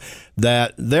time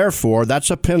that, therefore, that's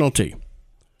a penalty.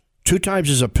 2 times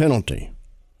is a penalty.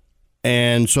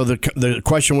 And so the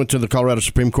question went to the Colorado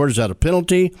Supreme Court, is that a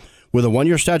penalty with a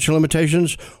 1-year statute of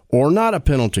limitations or not a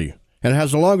penalty? And it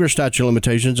has a longer statute of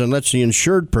limitations and lets the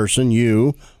insured person,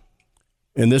 you,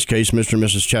 in this case, Mr. and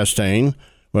Mrs. Chastain,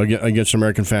 against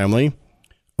American Family,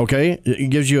 okay, it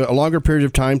gives you a longer period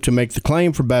of time to make the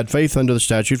claim for bad faith under the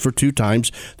statute for 2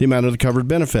 times the amount of the covered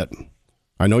benefit.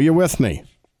 I know you're with me.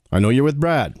 I know you're with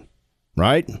Brad,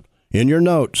 right? In your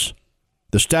notes,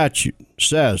 the statute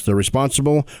says they're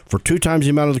responsible for 2 times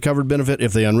the amount of the covered benefit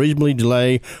if they unreasonably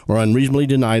delay or unreasonably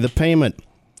deny the payment.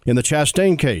 in the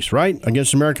Chastain case, right,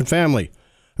 against American Family.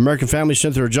 American Family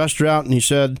sent their adjuster out, and he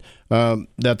said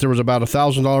that there was about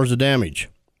 $1,000 of damage.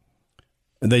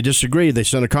 And they disagreed. They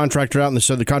sent a contractor out, and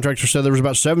the contractor said there was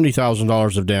about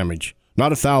 $70,000 of damage,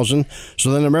 not $1,000.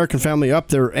 So then American Family upped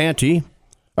their ante,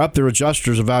 upped their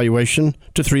adjuster's evaluation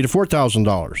to $3,000 to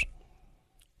 $4,000,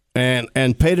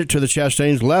 and paid it to the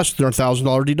Chastains less than a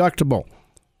 $1,000 deductible,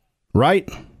 right?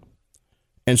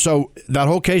 And so that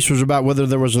whole case was about whether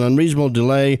there was an unreasonable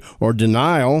delay or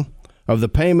denial of the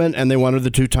payment, and they wanted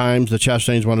the 2 times. The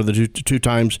Chastains wanted the two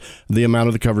times the amount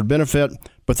of the covered benefit,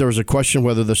 but there was a question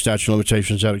whether the statute of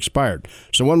limitations had expired.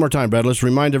 So one more time, Brad, let's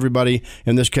remind everybody,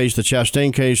 in this case, the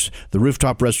Chastain case, the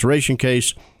rooftop restoration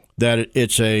case, that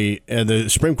the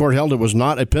Supreme Court held it was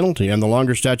not a penalty, and the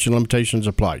longer statute of limitations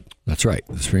applied. That's right.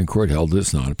 The Supreme Court held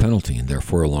it's not a penalty, and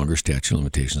therefore a longer statute of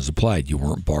limitations applied. You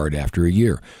weren't barred after a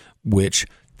year, which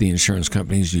the insurance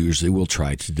companies usually will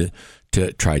try to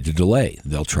delay.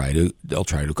 They'll try to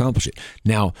accomplish it.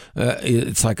 Now,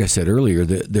 it's like I said earlier,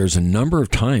 there's a number of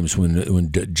times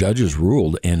when judges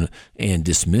ruled and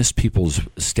dismissed people's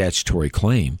statutory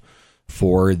claim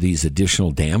for these additional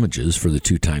damages for the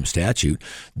 2-time statute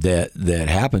that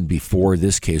happened before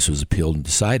this case was appealed and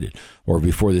decided, or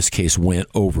before this case went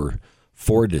over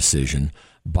for decision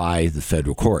by the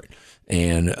federal court.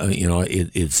 And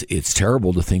it's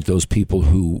terrible to think those people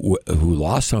who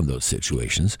lost on those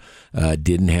situations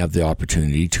didn't have the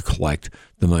opportunity to collect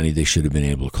the money they should have been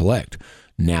able to collect.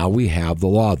 Now we have the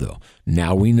law, though.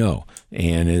 Now we know.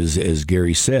 And as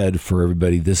Gary said, for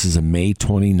everybody, this is a May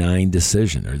 29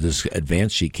 decision, or this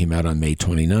advance sheet came out on May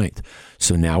 29th.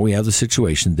 So now we have the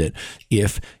situation that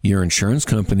if your insurance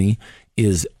company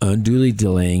is unduly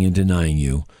delaying and denying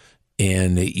you,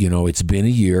 and it's been a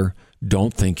year,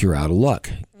 don't think you're out of luck.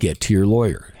 Get to your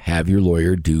lawyer. Have your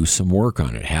lawyer do some work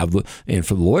on it. And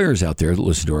for the lawyers out there that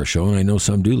listen to our show, and I know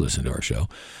some do listen to our show,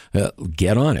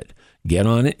 get on it. Get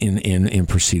on it and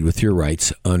proceed with your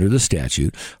rights under the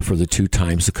statute for the 2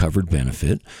 times the covered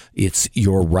benefit. It's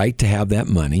your right to have that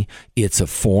money. It's a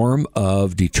form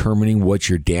of determining what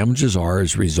your damages are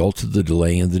as a result of the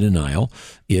delay and the denial.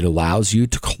 It allows you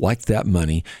to collect that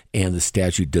money, and the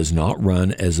statute does not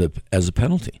run as a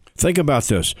penalty. Think about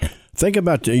this. Think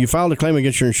about you filed a claim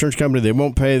against your insurance company. They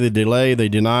won't pay, they delay, they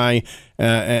deny,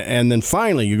 and then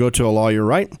finally you go to a lawyer,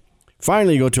 right?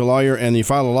 Finally, you go to a lawyer and you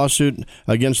file a lawsuit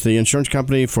against the insurance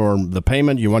company for the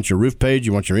payment. You want your roof paid.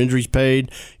 You want your injuries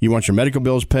paid. You want your medical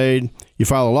bills paid. You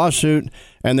file a lawsuit,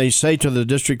 and they say to the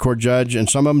district court judge, and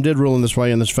some of them did rule in this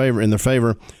way in their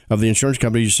favor of the insurance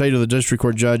company. You say to the district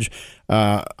court judge,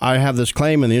 I have this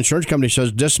claim, and the insurance company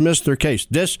says, dismiss their case.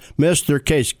 Dismiss their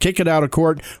case. Kick it out of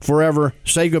court forever.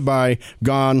 Say goodbye.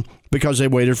 Gone, because they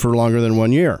waited for longer than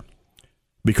 1 year.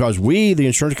 Because we, the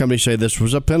insurance company, say this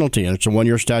was a penalty and it's a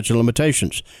 1-year statute of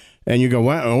limitations. And you go,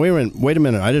 wait a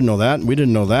minute, I didn't know that. We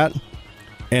didn't know that.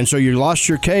 And so you lost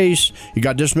your case. You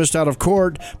got dismissed out of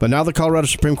court. But now the Colorado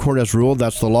Supreme Court has ruled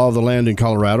that's the law of the land in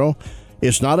Colorado.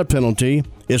 It's not a penalty.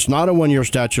 It's not a 1-year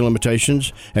statute of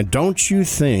limitations. And don't you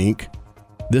think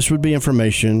this would be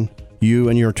information you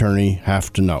and your attorney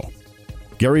have to know?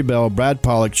 Gary Bell, Brad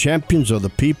Pollock,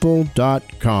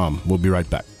 championsofthepeople.com. We'll be right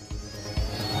back.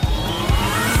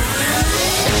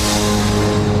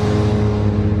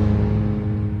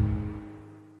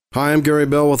 Hi, I'm Gary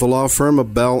Bell with the law firm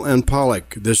of Bell &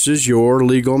 Pollock. This is your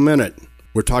Legal Minute.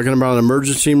 We're talking about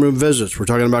emergency room visits. We're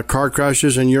talking about car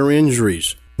crashes and your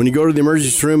injuries. When you go to the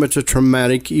emergency room, it's a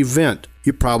traumatic event.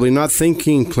 You're probably not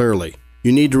thinking clearly.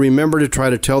 You need to remember to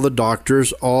try to tell the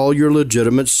doctors all your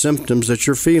legitimate symptoms that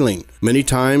you're feeling. Many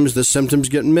times the symptoms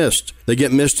get missed. They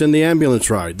get missed in the ambulance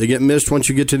ride. They get missed once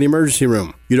you get to the emergency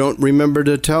room. You don't remember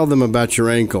to tell them about your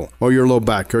ankle or your low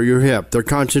back or your hip. They're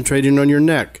concentrating on your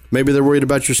neck. Maybe they're worried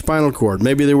about your spinal cord.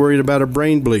 Maybe they're worried about a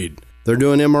brain bleed. They're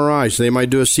doing MRIs. They might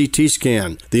do a CT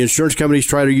scan. The insurance companies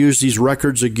try to use these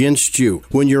records against you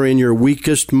when you're in your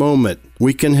weakest moment.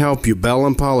 We can help you.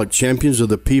 Bell & Pollock,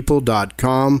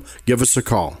 championsofthepeople.com. Give us a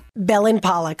call. Bell &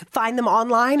 Pollock. Find them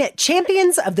online at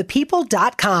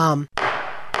championsofthepeople.com.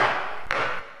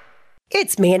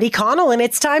 It's Mandy Connell, and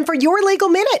it's time for Your Legal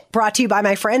Minute, brought to you by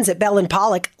my friends at Bell &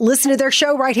 Pollock. Listen to their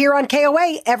show right here on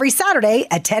KOA every Saturday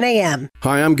at 10 a.m.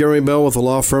 Hi, I'm Gary Bell with the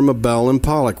law firm of Bell &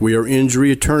 Pollock. We are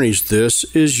injury attorneys. This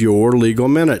is Your Legal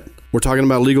Minute. We're talking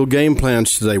about legal game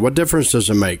plans today. What difference does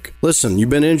it make? Listen, you've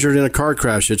been injured in a car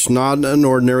crash. It's not an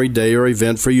ordinary day or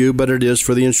event for you, but it is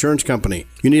for the insurance company.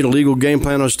 You need a legal game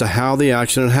plan as to how the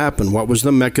accident happened. What was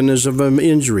the mechanism of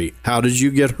injury? How did you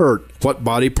get hurt? What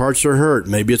body parts are hurt?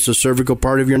 Maybe it's the cervical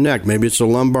part of your neck. Maybe it's the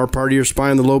lumbar part of your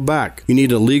spine, the low back. You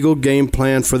need a legal game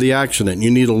plan for the accident. You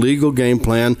need a legal game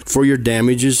plan for your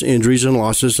damages, injuries, and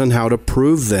losses and how to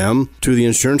prove them to the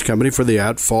insurance company for the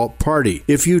at-fault party.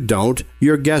 If you don't,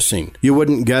 you're guessing. You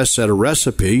wouldn't guess at a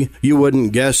recipe. You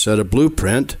wouldn't guess at a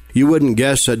blueprint. You wouldn't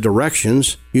guess at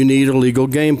directions. You need a legal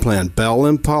game plan. Bell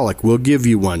and Pollock will give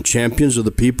you one.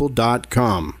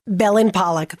 Championsofthepeople.com. Bell and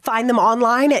Pollock. Find them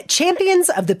online at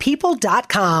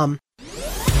championsofthepeople.com.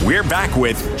 We're back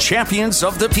with Champions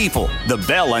of the People, the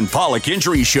Bell and Pollock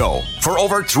Injury Show. For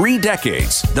over 3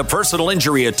 decades, the personal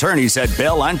injury attorneys at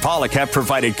Bell and Pollock have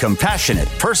provided compassionate,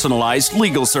 personalized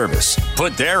legal service.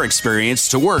 Put their experience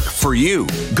to work for you.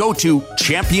 Go to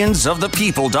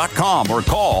championsofthepeople.com or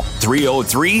call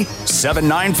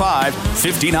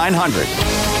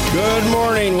 303-795-5900. Good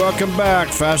morning. Welcome back.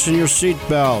 Fasten your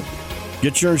seatbelt.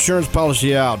 Get your insurance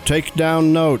policy out. Take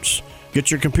down notes. Get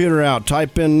your computer out,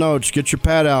 type in notes, get your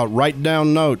pad out, write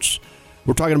down notes.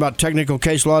 We're talking about technical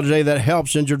case law today that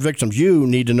helps injured victims. You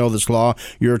need to know this law.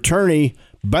 Your attorney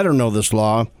better know this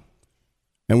law.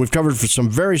 And we've covered some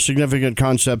very significant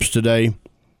concepts today.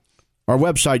 Our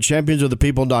website,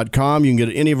 championsofthepeople.com. You can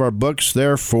get any of our books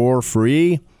there for free.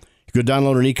 You could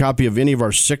download an e-copy of any of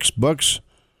our 6 books.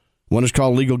 One is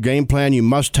called Legal Game Plan. You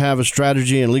must have a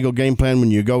strategy and legal game plan when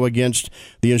you go against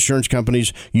the insurance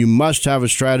companies. You must have a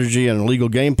strategy and a legal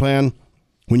game plan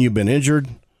when you've been injured.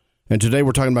 And today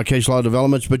we're talking about case law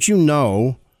developments, but you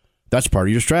know that's part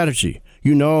of your strategy.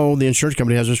 You know the insurance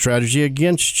company has a strategy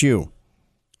against you.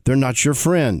 They're not your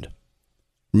friend.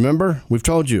 Remember, we've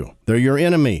told you, they're your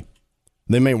enemy.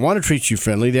 They may want to treat you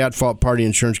friendly. The at-fault party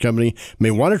insurance company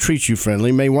may want to treat you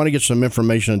friendly, may want to get some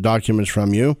information and documents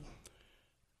from you.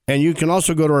 And you can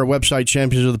also go to our website,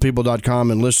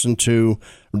 championsofthepeople.com, and listen to,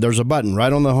 there's a button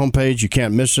right on the homepage. You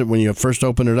can't miss it when you first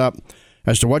open it up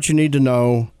as to what you need to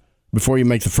know before you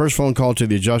make the first phone call to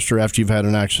the adjuster after you've had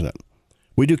an accident.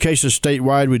 We do cases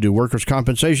statewide. We do workers'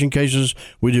 compensation cases.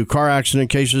 We do car accident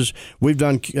cases. We've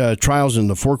done trials in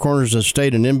the 4 corners of the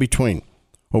state and in between.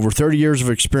 Over 30 years of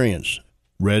experience.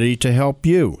 Ready to help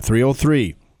you.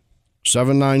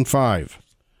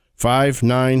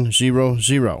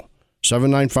 303-795-5900.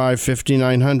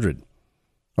 795-5900.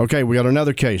 Okay, we got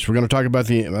another case. We're going to talk about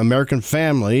the American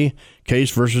Family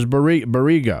case versus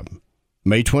Barriga.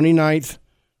 May 29th,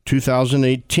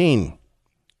 2018.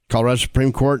 Colorado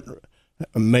Supreme Court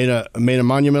made a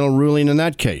monumental ruling in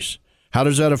that case. How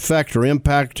does that affect or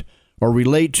impact or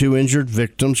relate to injured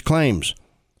victims' claims?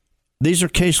 These are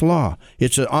case law.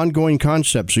 It's an ongoing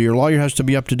concept, so your lawyer has to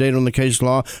be up to date on the case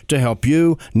law to help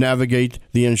you navigate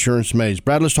the insurance maze.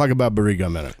 Brad, let's talk about Barriga a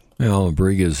minute. Well,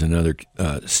 Barriga is another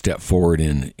step forward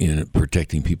in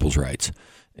protecting people's rights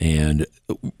and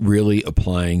really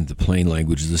applying the plain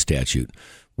language of the statute,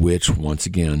 which, once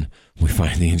again, we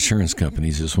find the insurance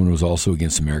companies, this one was also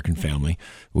against American Family,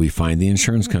 we find the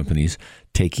insurance companies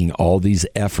taking all these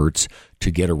efforts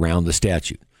to get around the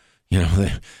statute. You know,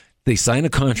 they sign a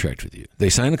contract with you. They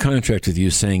sign a contract with you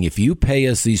saying if you pay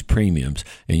us these premiums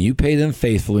and you pay them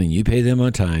faithfully and you pay them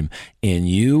on time and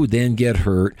you then get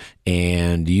hurt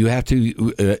and you have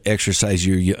to exercise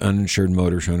your uninsured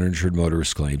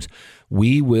motorist claims,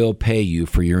 we will pay you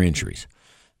for your injuries.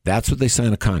 That's what they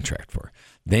sign a contract for.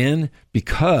 Then,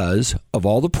 because of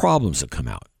all the problems that come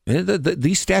out,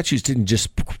 these statutes didn't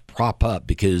just prop up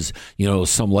because, you know,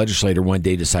 some legislator one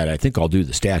day decided, I think I'll do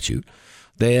the statute.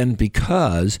 Then,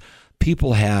 because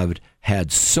people have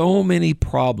had so many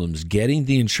problems getting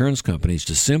the insurance companies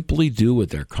to simply do what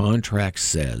their contract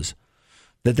says,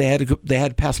 that they had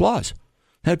to pass laws.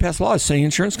 They had to pass laws saying,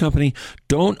 insurance company,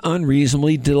 don't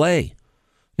unreasonably delay.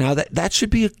 Now, that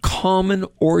should be a common,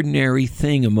 ordinary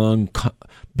thing among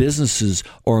businesses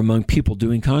or among people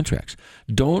doing contracts.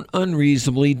 Don't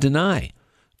unreasonably deny.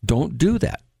 Don't do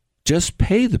that. Just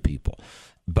pay the people.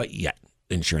 But yet,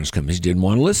 insurance companies didn't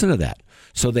want to listen to that.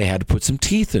 So they had to put some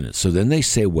teeth in it. So then they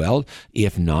say, well,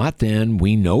 if not, then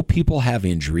we know people have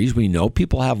injuries. We know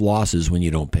people have losses when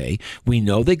you don't pay. We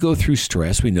know they go through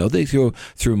stress. We know they go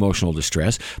through emotional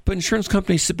distress. But insurance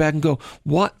companies sit back and go,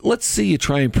 what? Let's see you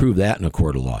try and prove that in a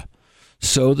court of law.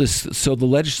 So the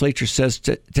legislature says,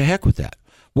 to heck with that.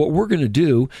 What we're going to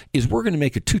do is we're going to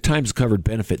make a 2 times covered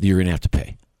benefit that you're going to have to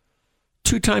pay.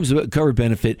 2 times the covered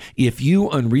benefit if you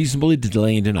unreasonably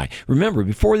delay and deny. Remember,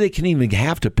 before they can even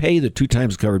have to pay the 2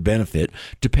 times covered benefit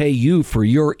to pay you for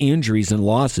your injuries and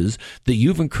losses that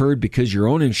you've incurred because your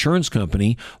own insurance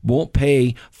company won't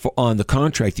pay on the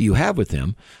contract that you have with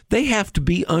them, they have to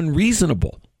be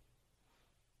unreasonable.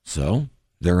 So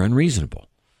they're unreasonable.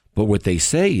 But what they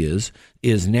say is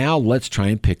now let's try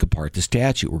and pick apart the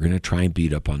statute. We're going to try and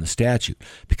beat up on the statute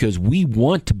because we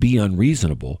want to be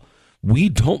unreasonable. We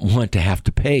don't want to have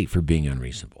to pay for being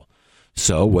unreasonable.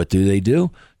 So what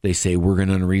do? They say we're going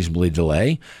to unreasonably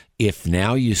delay. If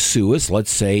now you sue us,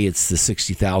 let's say it's the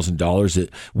 $60,000 that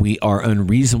we are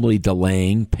unreasonably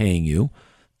delaying paying you,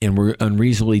 and we're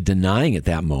unreasonably denying at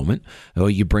that moment.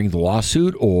 You bring the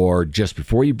lawsuit, or just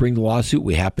before you bring the lawsuit,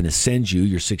 we happen to send you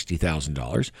your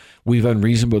 $60,000. We've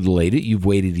unreasonably delayed it. You've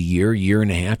waited a year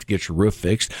and a half to get your roof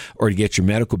fixed or to get your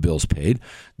medical bills paid.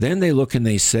 Then they look and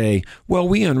they say, well,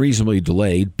 we unreasonably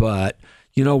delayed, but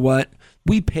you know what?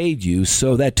 We paid you,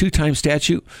 so that 2-time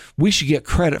statute, we should get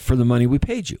credit for the money we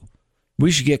paid you.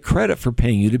 We should get credit for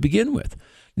paying you to begin with.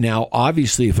 Now,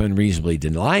 obviously, if unreasonably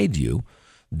denied you,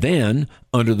 then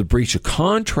under the breach of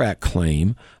contract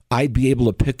claim, I'd be able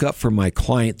to pick up from my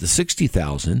client the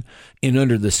 $60,000, and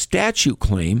under the statute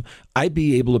claim, I'd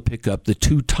be able to pick up the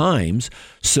 2 times.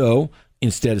 So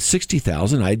instead of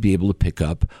 $60,000, I'd be able to pick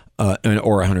up, or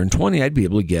 $120,000, I'd be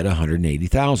able to get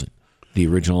 $180,000. The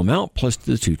original amount plus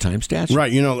the 2-time statute.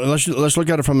 Right. Let's look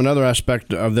at it from another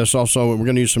aspect of this. Also, we're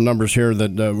going to use some numbers here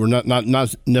that we're not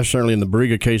necessarily in the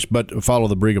Barriga case, but follow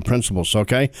the Barriga principles.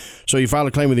 Okay. So you file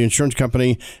a claim with the insurance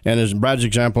company, and as in Brad's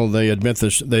example, they admit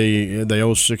this they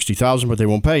owe $60,000, but they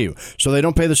won't pay you. So they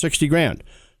don't pay the $60,000.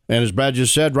 And as Brad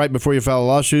just said, right before you file a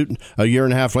lawsuit, a year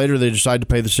and a half later, they decide to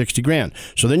pay the $60,000.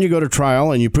 So then you go to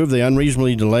trial and you prove they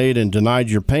unreasonably delayed and denied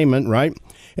your payment, right?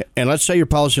 And let's say your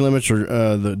policy limits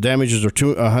are the damages are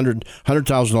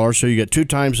 $100,000, so you get 2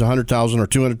 times $100,000 or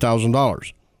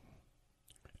 $200,000.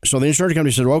 So the insurance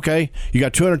company said, well, okay, you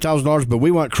got $200,000, but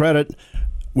we want credit.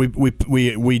 We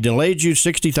delayed you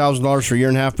 $60,000 for a year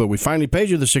and a half, but we finally paid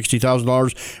you the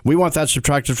 $60,000. We want that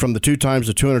subtracted from the 2 times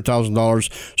the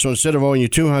 $200,000. So instead of owing you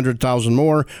 $200,000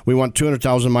 more, we want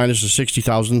 $200,000 minus the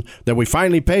 $60,000 that we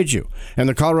finally paid you. And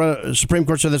the Colorado Supreme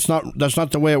Court said that's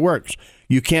not the way it works.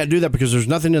 You can't do that because there's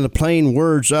nothing in the plain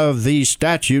words of the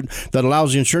statute that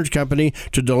allows the insurance company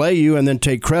to delay you and then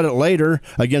take credit later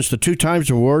against the 2 times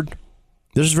award.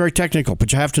 This is very technical,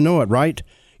 but you have to know it, right?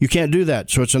 You can't do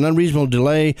that. So it's an unreasonable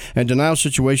delay and denial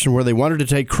situation where they wanted to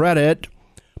take credit,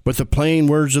 but the plain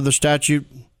words of the statute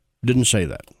didn't say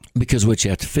that. Because what you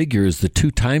have to figure is the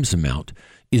 2 times amount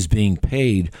is being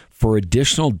paid for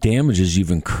additional damages you've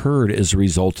incurred as a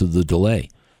result of the delay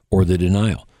or the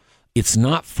denial. It's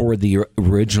not for the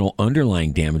original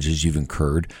underlying damages you've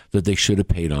incurred that they should have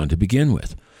paid on to begin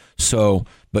with. So,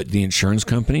 but the insurance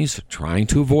companies trying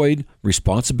to avoid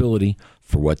responsibility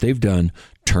for what they've done,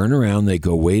 turn around, they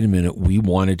go, wait a minute, we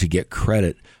wanted to get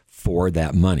credit for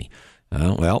that money.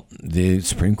 Well, the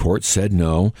Supreme Court said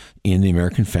no in the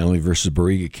American Family versus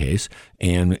Barriga case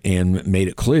and made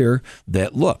it clear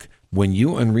that, look, when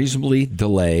you unreasonably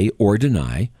delay or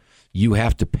deny, you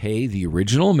have to pay the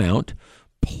original amount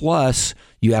plus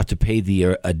you have to pay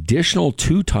the additional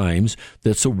 2 times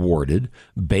that's awarded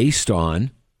based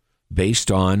on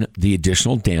the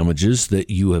additional damages that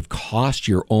you have cost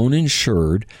your own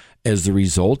insured as the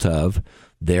result of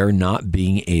their not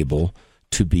being able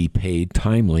to be paid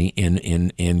timely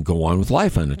and go on with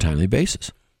life on a timely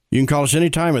basis. You can call us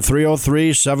anytime at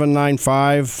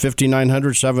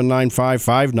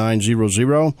 303-795-5900,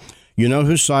 795-5900. You know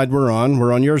whose side we're on.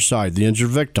 We're on your side, the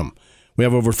injured victim. We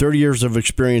have over 30 years of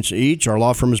experience each. Our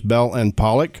law firm is Bell and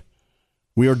Pollock.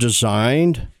 We are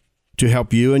designed to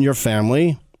help you and your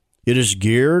family. It is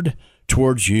geared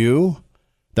towards you.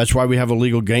 That's why we have a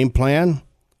legal game plan.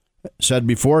 Said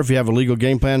before, if you have a legal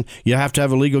game plan, you have to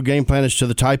have a legal game plan as to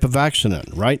the type of accident,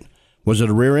 right? Was it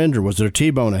a rear end or was it a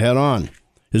T-bone, a head-on?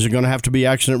 Is it going to have to be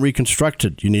accident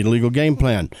reconstructed? You need a legal game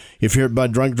plan. If you're hit by a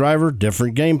drunk driver,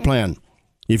 different game plan.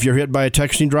 If you're hit by a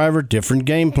texting driver, different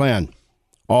game plan.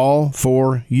 All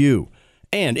for you.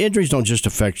 And injuries don't just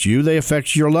affect you, they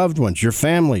affect your loved ones, your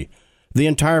family. The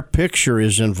entire picture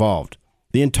is involved.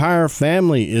 The entire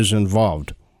family is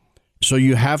involved. So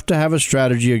you have to have a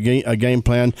strategy, a game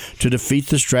plan to defeat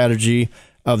the strategy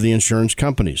of the insurance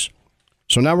companies.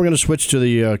 So now we're going to switch to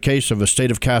the case of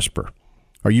Estate of Casper.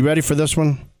 Are you ready for this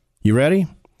one? You ready?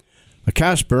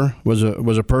 Casper was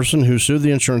a person who sued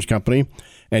the insurance company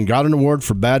and got an award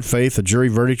for bad faith, a jury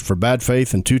verdict for bad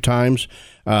faith and 2 times,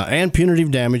 and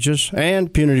punitive damages. We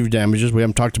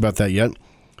haven't talked about that yet.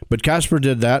 But Casper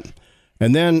did that.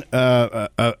 And then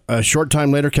a short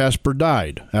time later, Casper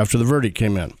died after the verdict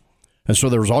came in. And so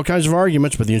there was all kinds of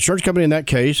arguments, but the insurance company in that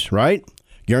case, right,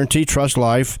 Guarantee Trust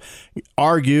Life,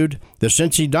 argued that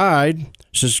since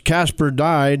Casper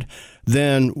died,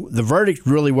 then the verdict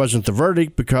really wasn't the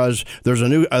verdict, because there's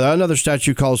another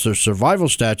statute called the survival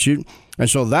statute, and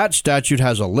so that statute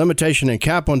has a limitation and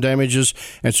cap on damages,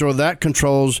 and so that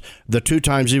controls the 2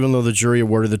 times, even though the jury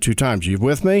awarded the 2 times. You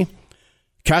with me?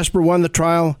 Casper won the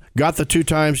trial, got the 2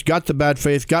 times, got the bad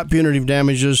faith, got punitive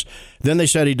damages. Then they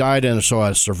said he died, and so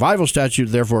a survival statute,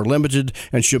 therefore limited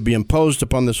and should be imposed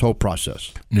upon this whole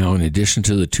process. Now, in addition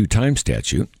to the 2-time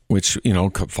statute, which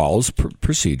follows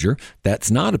procedure, that's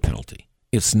not a penalty.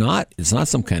 It's not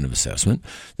some kind of assessment.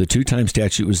 The 2-time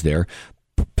statute was there.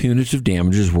 Punitive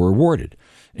damages were awarded,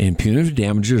 and punitive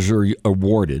damages are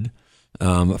awarded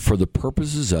for the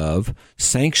purposes of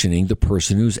sanctioning the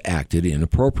person who's acted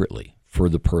inappropriately. For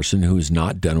the person who has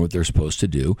not done what they're supposed to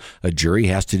do, a jury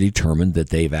has to determine that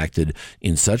they've acted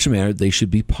in such a manner that they should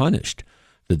be punished,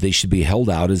 that they should be held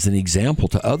out as an example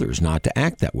to others not to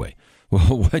act that way.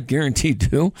 Well, what Guarantee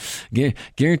do?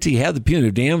 Guarantee had the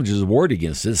punitive damages awarded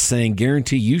against us, saying,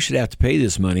 Guarantee, you should have to pay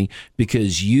this money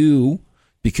because you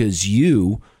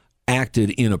acted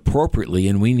inappropriately,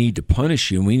 and we need to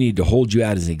punish you, and we need to hold you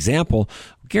out as an example.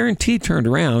 Guarantee turned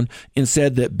around and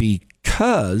said that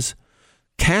because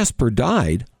Casper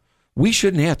died, we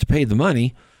shouldn't have to pay the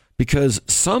money, because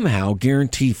somehow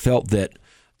Guarantee felt that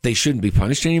they shouldn't be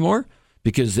punished anymore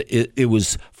because it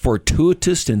was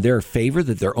fortuitous in their favor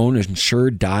that their own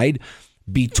insured died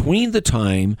between the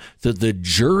time that the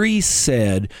jury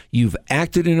said you've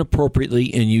acted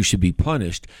inappropriately and you should be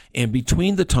punished, and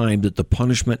between the time that the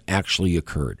punishment actually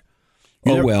occurred.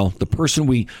 The person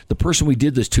we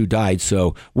did this to died,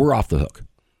 so we're off the hook.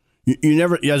 You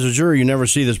never, as a jury, you never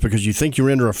see this because you think you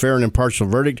render a fair and impartial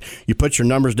verdict. You put your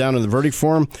numbers down in the verdict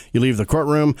form, you leave the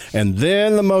courtroom, and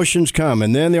then the motions come,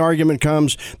 and then the argument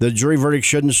comes. The jury verdict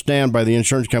shouldn't stand by the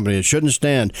insurance company. It shouldn't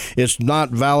stand. It's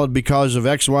not valid because of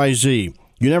X, Y, Z.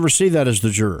 You never see that as the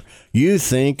juror. You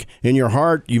think in your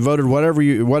heart you voted whatever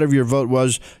your vote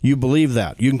was. You believe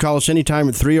that. You can call us anytime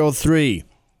at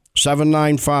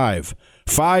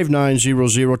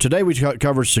 303-795-5900. Today we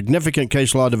cover significant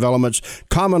case law developments,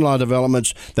 common law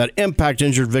developments that impact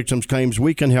injured victims' claims.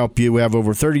 We can help you. We have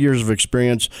over 30 years of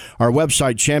experience. Our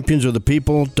website,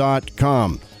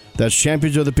 championsofthepeople.com. That's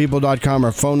championsofthepeople.com.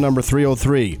 Our phone number,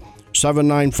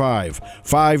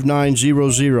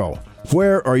 303-795-5900.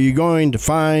 Where are you going to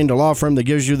find a law firm that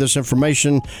gives you this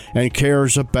information and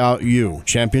cares about you?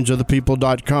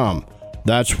 championsofthepeople.com.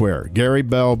 That's where. Gary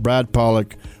Bell, Brad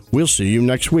Pollock. We'll see you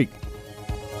next week.